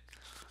looking at it.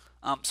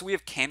 So we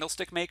have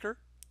Candlestick Maker,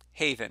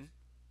 Haven,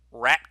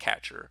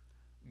 Ratcatcher,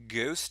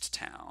 Ghost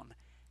Town,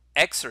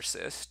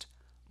 Exorcist,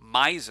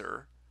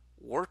 Miser,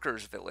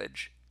 Workers'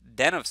 Village,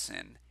 Den of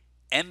Sin,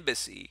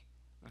 Embassy,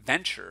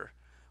 Venture,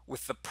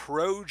 with the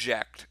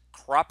Project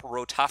Crop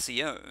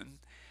Rotación,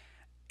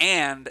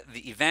 and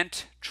the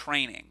event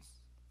Training.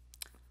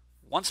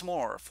 Once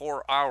more,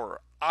 for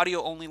our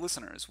audio-only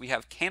listeners, we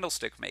have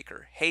Candlestick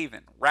Maker,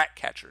 Haven,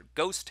 Ratcatcher,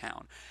 Ghost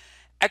Town,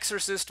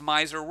 Exorcist,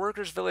 Miser,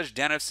 Workers' Village,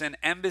 Den of Sin,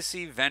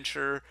 Embassy,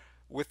 Venture,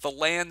 with the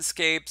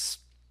landscapes,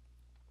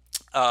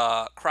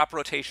 crop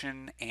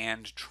rotation,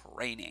 and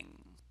training.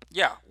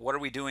 Yeah, what are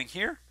we doing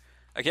here?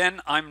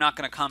 Again, I'm not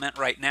going to comment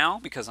right now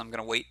because I'm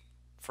going to wait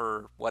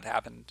for what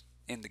happened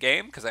in the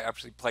game because I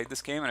actually played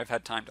this game and I've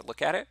had time to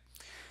look at it.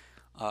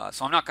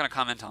 So I'm not going to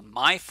comment on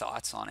my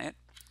thoughts on it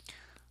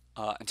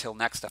until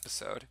next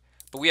episode.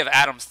 But we have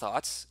Adam's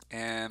thoughts,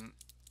 and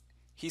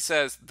He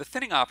says, the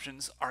thinning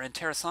options are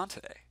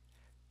interessante.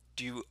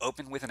 Do you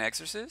open with an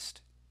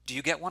Exorcist? Do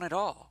you get one at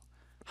all?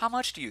 How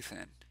much do you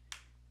thin?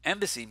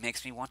 Embassy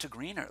makes me want to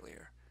green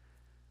earlier.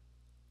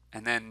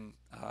 And then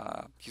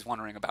he's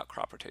wondering about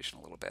crop rotation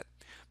a little bit.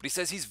 But he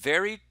says he's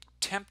very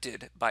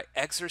tempted by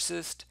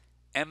Exorcist,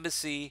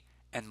 Embassy,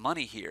 and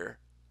money here,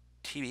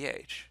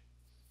 TBH.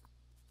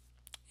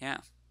 Yeah.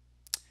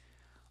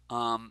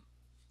 And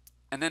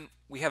then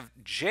we have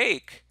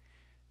Jake.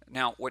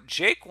 Now, what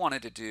Jake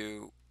wanted to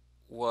do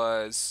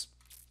was,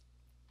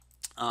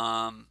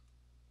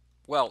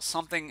 well,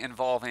 something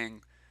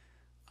involving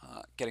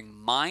getting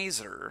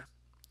Miser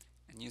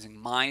and using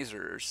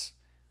Misers,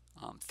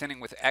 thinning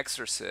with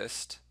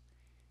Exorcist,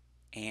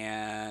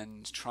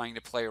 and trying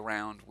to play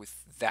around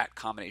with that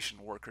combination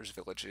of Workers'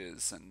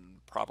 Villages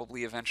and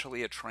probably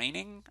eventually a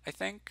training, I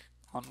think,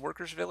 on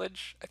Workers'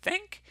 Village, I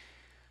think.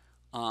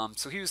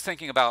 So he was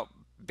thinking about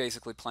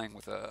basically playing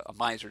with a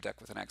Miser deck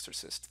with an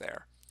Exorcist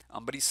there.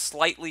 But he's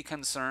slightly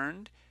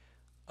concerned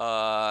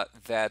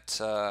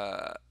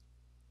that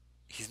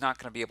he's not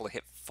going to be able to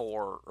hit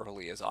 4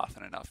 early as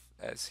often enough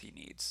as he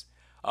needs.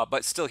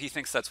 But still, he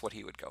thinks that's what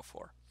he would go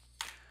for.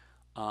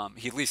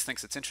 He at least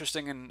thinks it's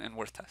interesting and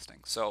worth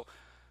testing. So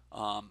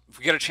if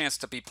we get a chance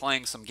to be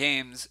playing some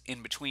games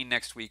in between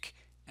next week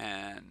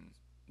and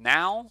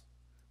now,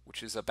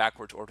 which is a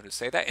backwards order to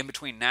say that, in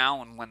between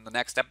now and when the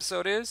next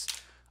episode is,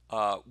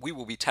 we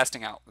will be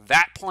testing out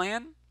that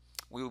plan.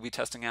 We will be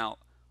testing out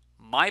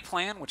my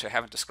plan, which I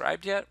haven't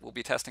described yet. We'll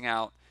be testing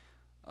out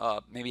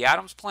maybe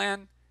Adam's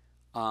plan.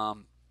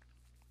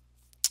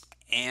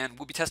 And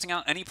we'll be testing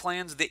out any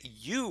plans that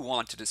you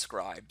want to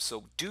describe.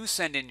 So do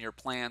send in your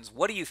plans.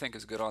 What do you think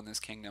is good on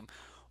this kingdom?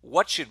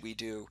 What should we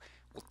do?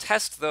 We'll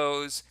test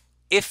those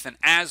if and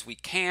as we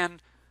can.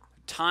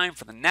 Time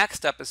for the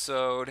next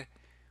episode,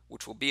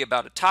 which will be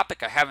about a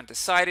topic I haven't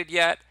decided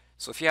yet.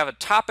 So if you have a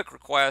topic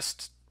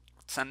request,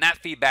 send that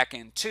feedback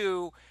in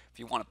too. If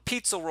you want a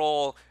pizza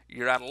roll,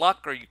 you're out of luck,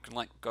 or you can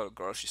go to the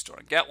grocery store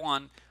and get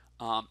one.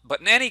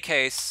 But in any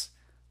case,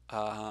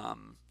 I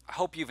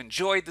hope you've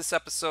enjoyed this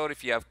episode.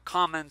 If you have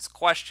comments,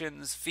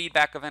 questions,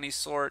 feedback of any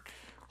sort,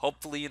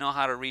 hopefully you know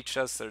how to reach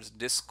us. There's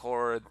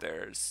Discord,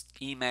 there's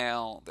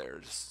email,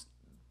 there's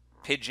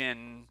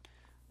Pigeon,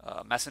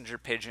 Messenger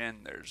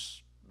Pigeon,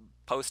 there's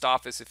post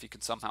office if you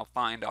can somehow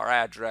find our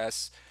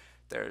address.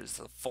 There's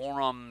the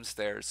forums,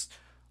 there's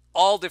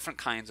all different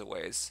kinds of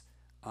ways.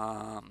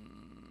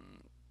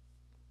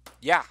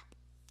 Yeah.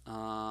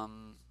 I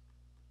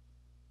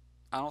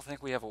don't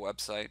think we have a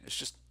website. It's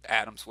just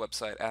Adam's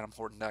website,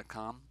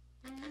 adamhorton.com.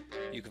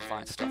 You can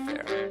find stuff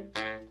there.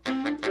 I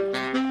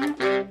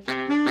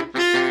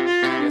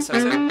guess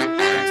that's it.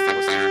 Thanks for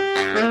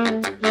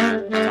listening.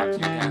 Talk to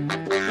you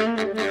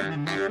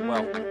again.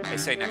 Well, they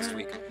say next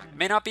week. It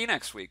may not be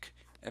next week.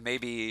 It may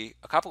be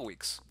a couple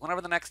weeks,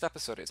 whenever the next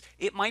episode is.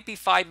 It might be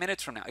 5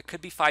 minutes from now. It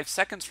could be 5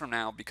 seconds from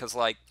now because,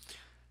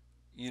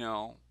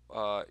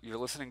 you're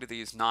listening to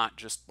these not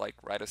just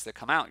right as they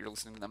come out. You're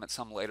listening to them at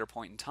some later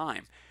point in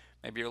time.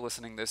 Maybe you're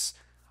listening to this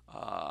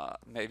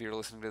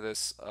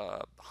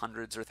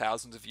hundreds or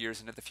thousands of years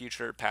into the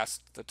future,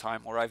 past the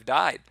time where I've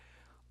died.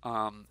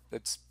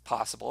 It's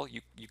possible.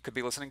 You could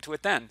be listening to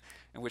it then,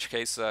 in which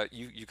case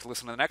you could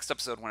listen to the next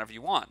episode whenever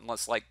you want,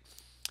 unless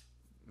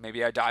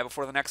maybe I die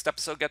before the next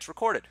episode gets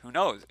recorded. Who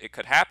knows? It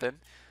could happen.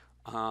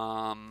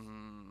 I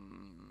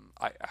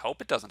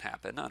hope it doesn't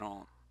happen. I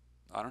don't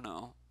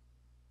know.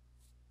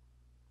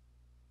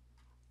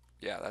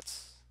 Yeah,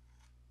 that's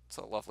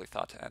a lovely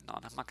thought to end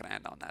on. I'm not going to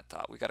end on that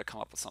thought. We got to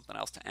come up with something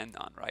else to end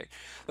on, right?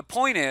 The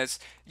point is,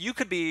 you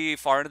could be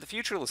far into the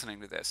future listening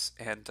to this,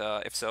 and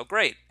if so,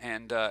 great.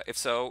 And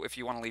if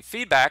you want to leave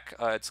feedback,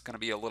 it's going to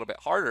be a little bit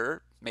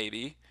harder,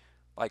 maybe.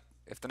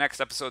 If the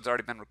next episode's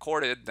already been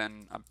recorded,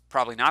 then I'm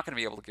probably not going to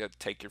be able to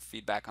take your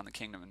feedback on the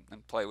kingdom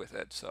and play with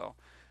it. So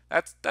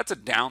that's a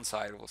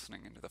downside of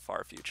listening into the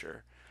far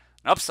future.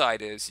 An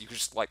upside is you can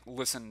just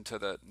listen to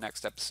the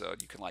next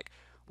episode. You can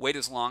wait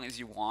as long as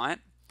you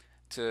want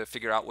to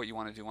figure out what you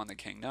want to do on the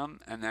kingdom,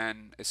 and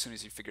then as soon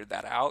as you figured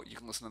that out, you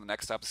can listen to the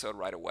next episode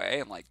right away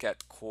and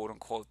get quote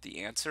unquote the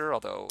answer,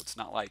 although it's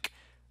not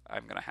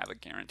I'm gonna have a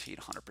guaranteed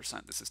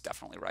 100% this is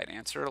definitely right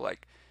answer.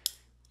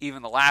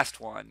 Even the last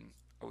one,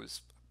 I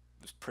was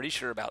pretty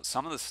sure about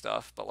some of the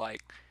stuff, but I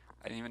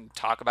didn't even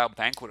talk about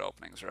banquet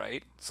openings,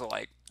 right? So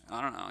I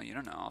don't know, you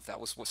don't know if that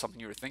was something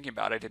you were thinking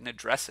about. I didn't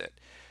address it.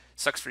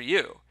 Sucks for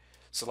you.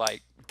 So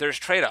there's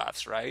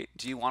trade-offs, right?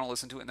 Do you want to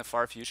listen to it in the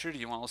far future? Do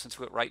you want to listen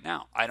to it right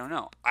now? I don't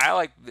know. I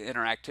like the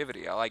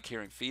interactivity. I like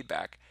hearing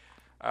feedback.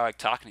 I like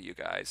talking to you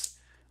guys.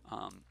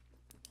 I'm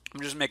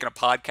just making a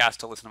podcast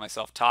to listen to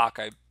myself talk.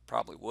 I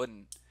probably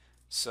wouldn't.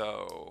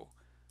 So,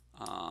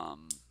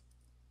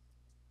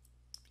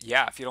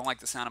 yeah, if you don't like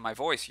the sound of my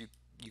voice, you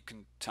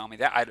can tell me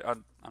that.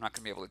 I'm not going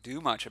to be able to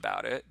do much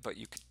about it, but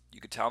you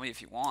could tell me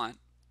if you want.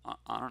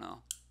 I don't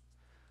know.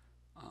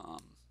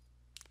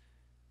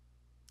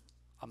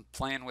 I'm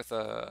playing with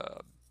a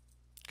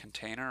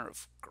container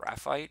of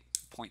graphite,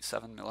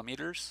 0.7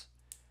 millimeters,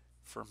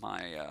 for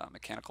my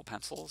mechanical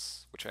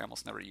pencils, which I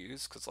almost never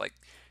use because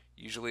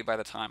Usually by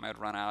the time I'd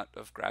run out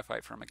of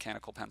graphite for a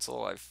mechanical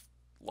pencil, I've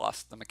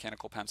lost the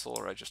mechanical pencil,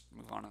 or I just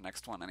move on to the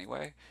next one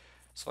anyway.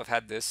 So I've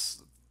had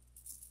this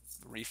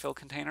refill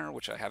container,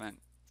 which I haven't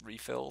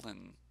refilled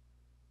in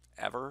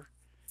ever.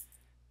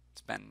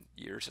 It's been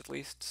years at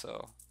least,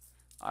 so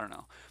I don't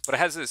know. But it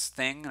has this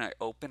thing, and I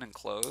open and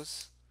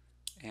close,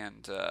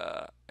 and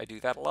I do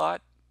that a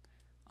lot,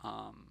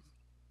 kind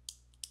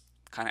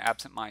of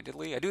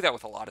absent-mindedly. I do that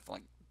with a lot of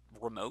like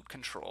remote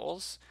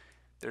controls.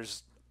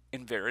 There's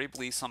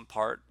invariably some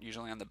part,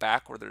 usually on the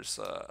back, where there's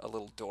a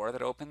little door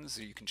that opens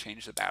so you can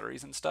change the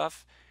batteries and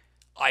stuff.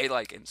 I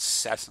like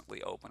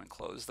incessantly open and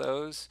close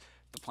those,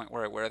 to the point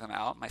where I wear them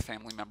out. My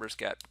family members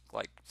get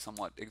like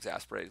somewhat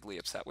exasperatedly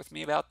upset with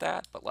me about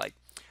that. But like,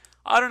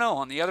 I don't know.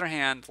 On the other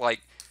hand,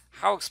 like,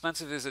 how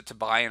expensive is it to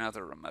buy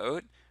another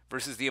remote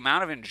versus the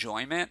amount of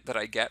enjoyment that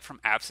I get from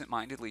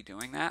absent-mindedly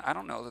doing that? I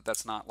don't know that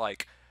that's not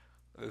like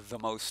the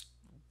most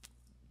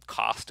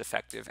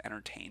cost-effective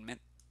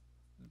entertainment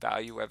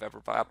value I've ever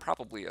bought.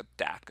 Probably a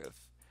deck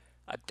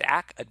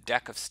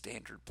of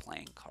standard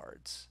playing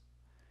cards.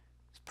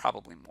 It's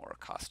probably more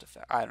cost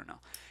effective. I don't know.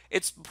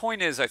 Its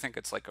point is, I think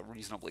it's like a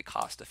reasonably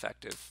cost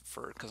effective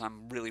for, because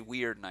I'm really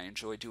weird and I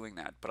enjoy doing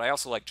that. But I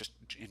also like just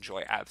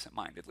enjoy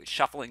absent-mindedly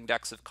shuffling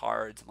decks of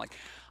cards, and like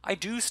I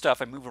do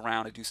stuff. I move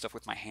around. I do stuff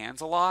with my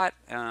hands a lot.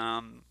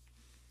 And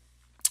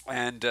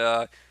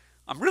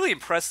I'm really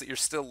impressed that you're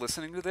still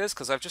listening to this,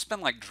 because I've just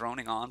been like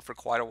droning on for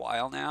quite a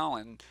while now,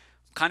 and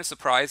I'm kind of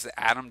surprised that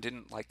Adam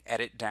didn't like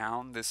edit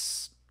down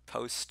this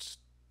post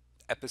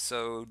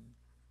episode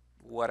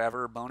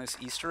whatever bonus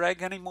Easter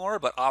egg anymore.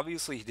 But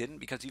obviously he didn't,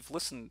 because you've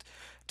listened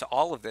to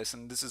all of this,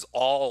 and this is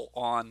all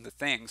on the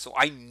thing. So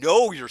I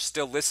know you're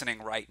still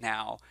listening right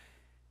now,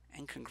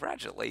 and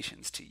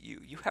congratulations to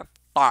you. You have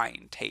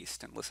fine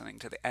taste in listening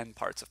to the end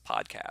parts of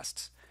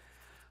podcasts.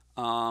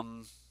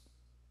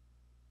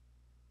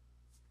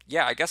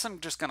 Yeah, I guess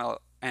I'm just going to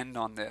end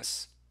on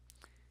this.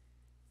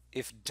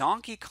 If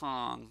Donkey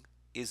Kong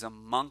is a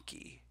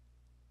monkey,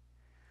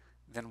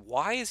 then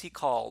why is he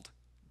called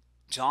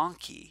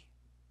Donkey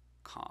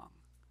Kong?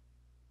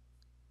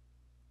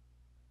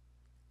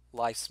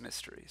 Life's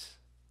mysteries.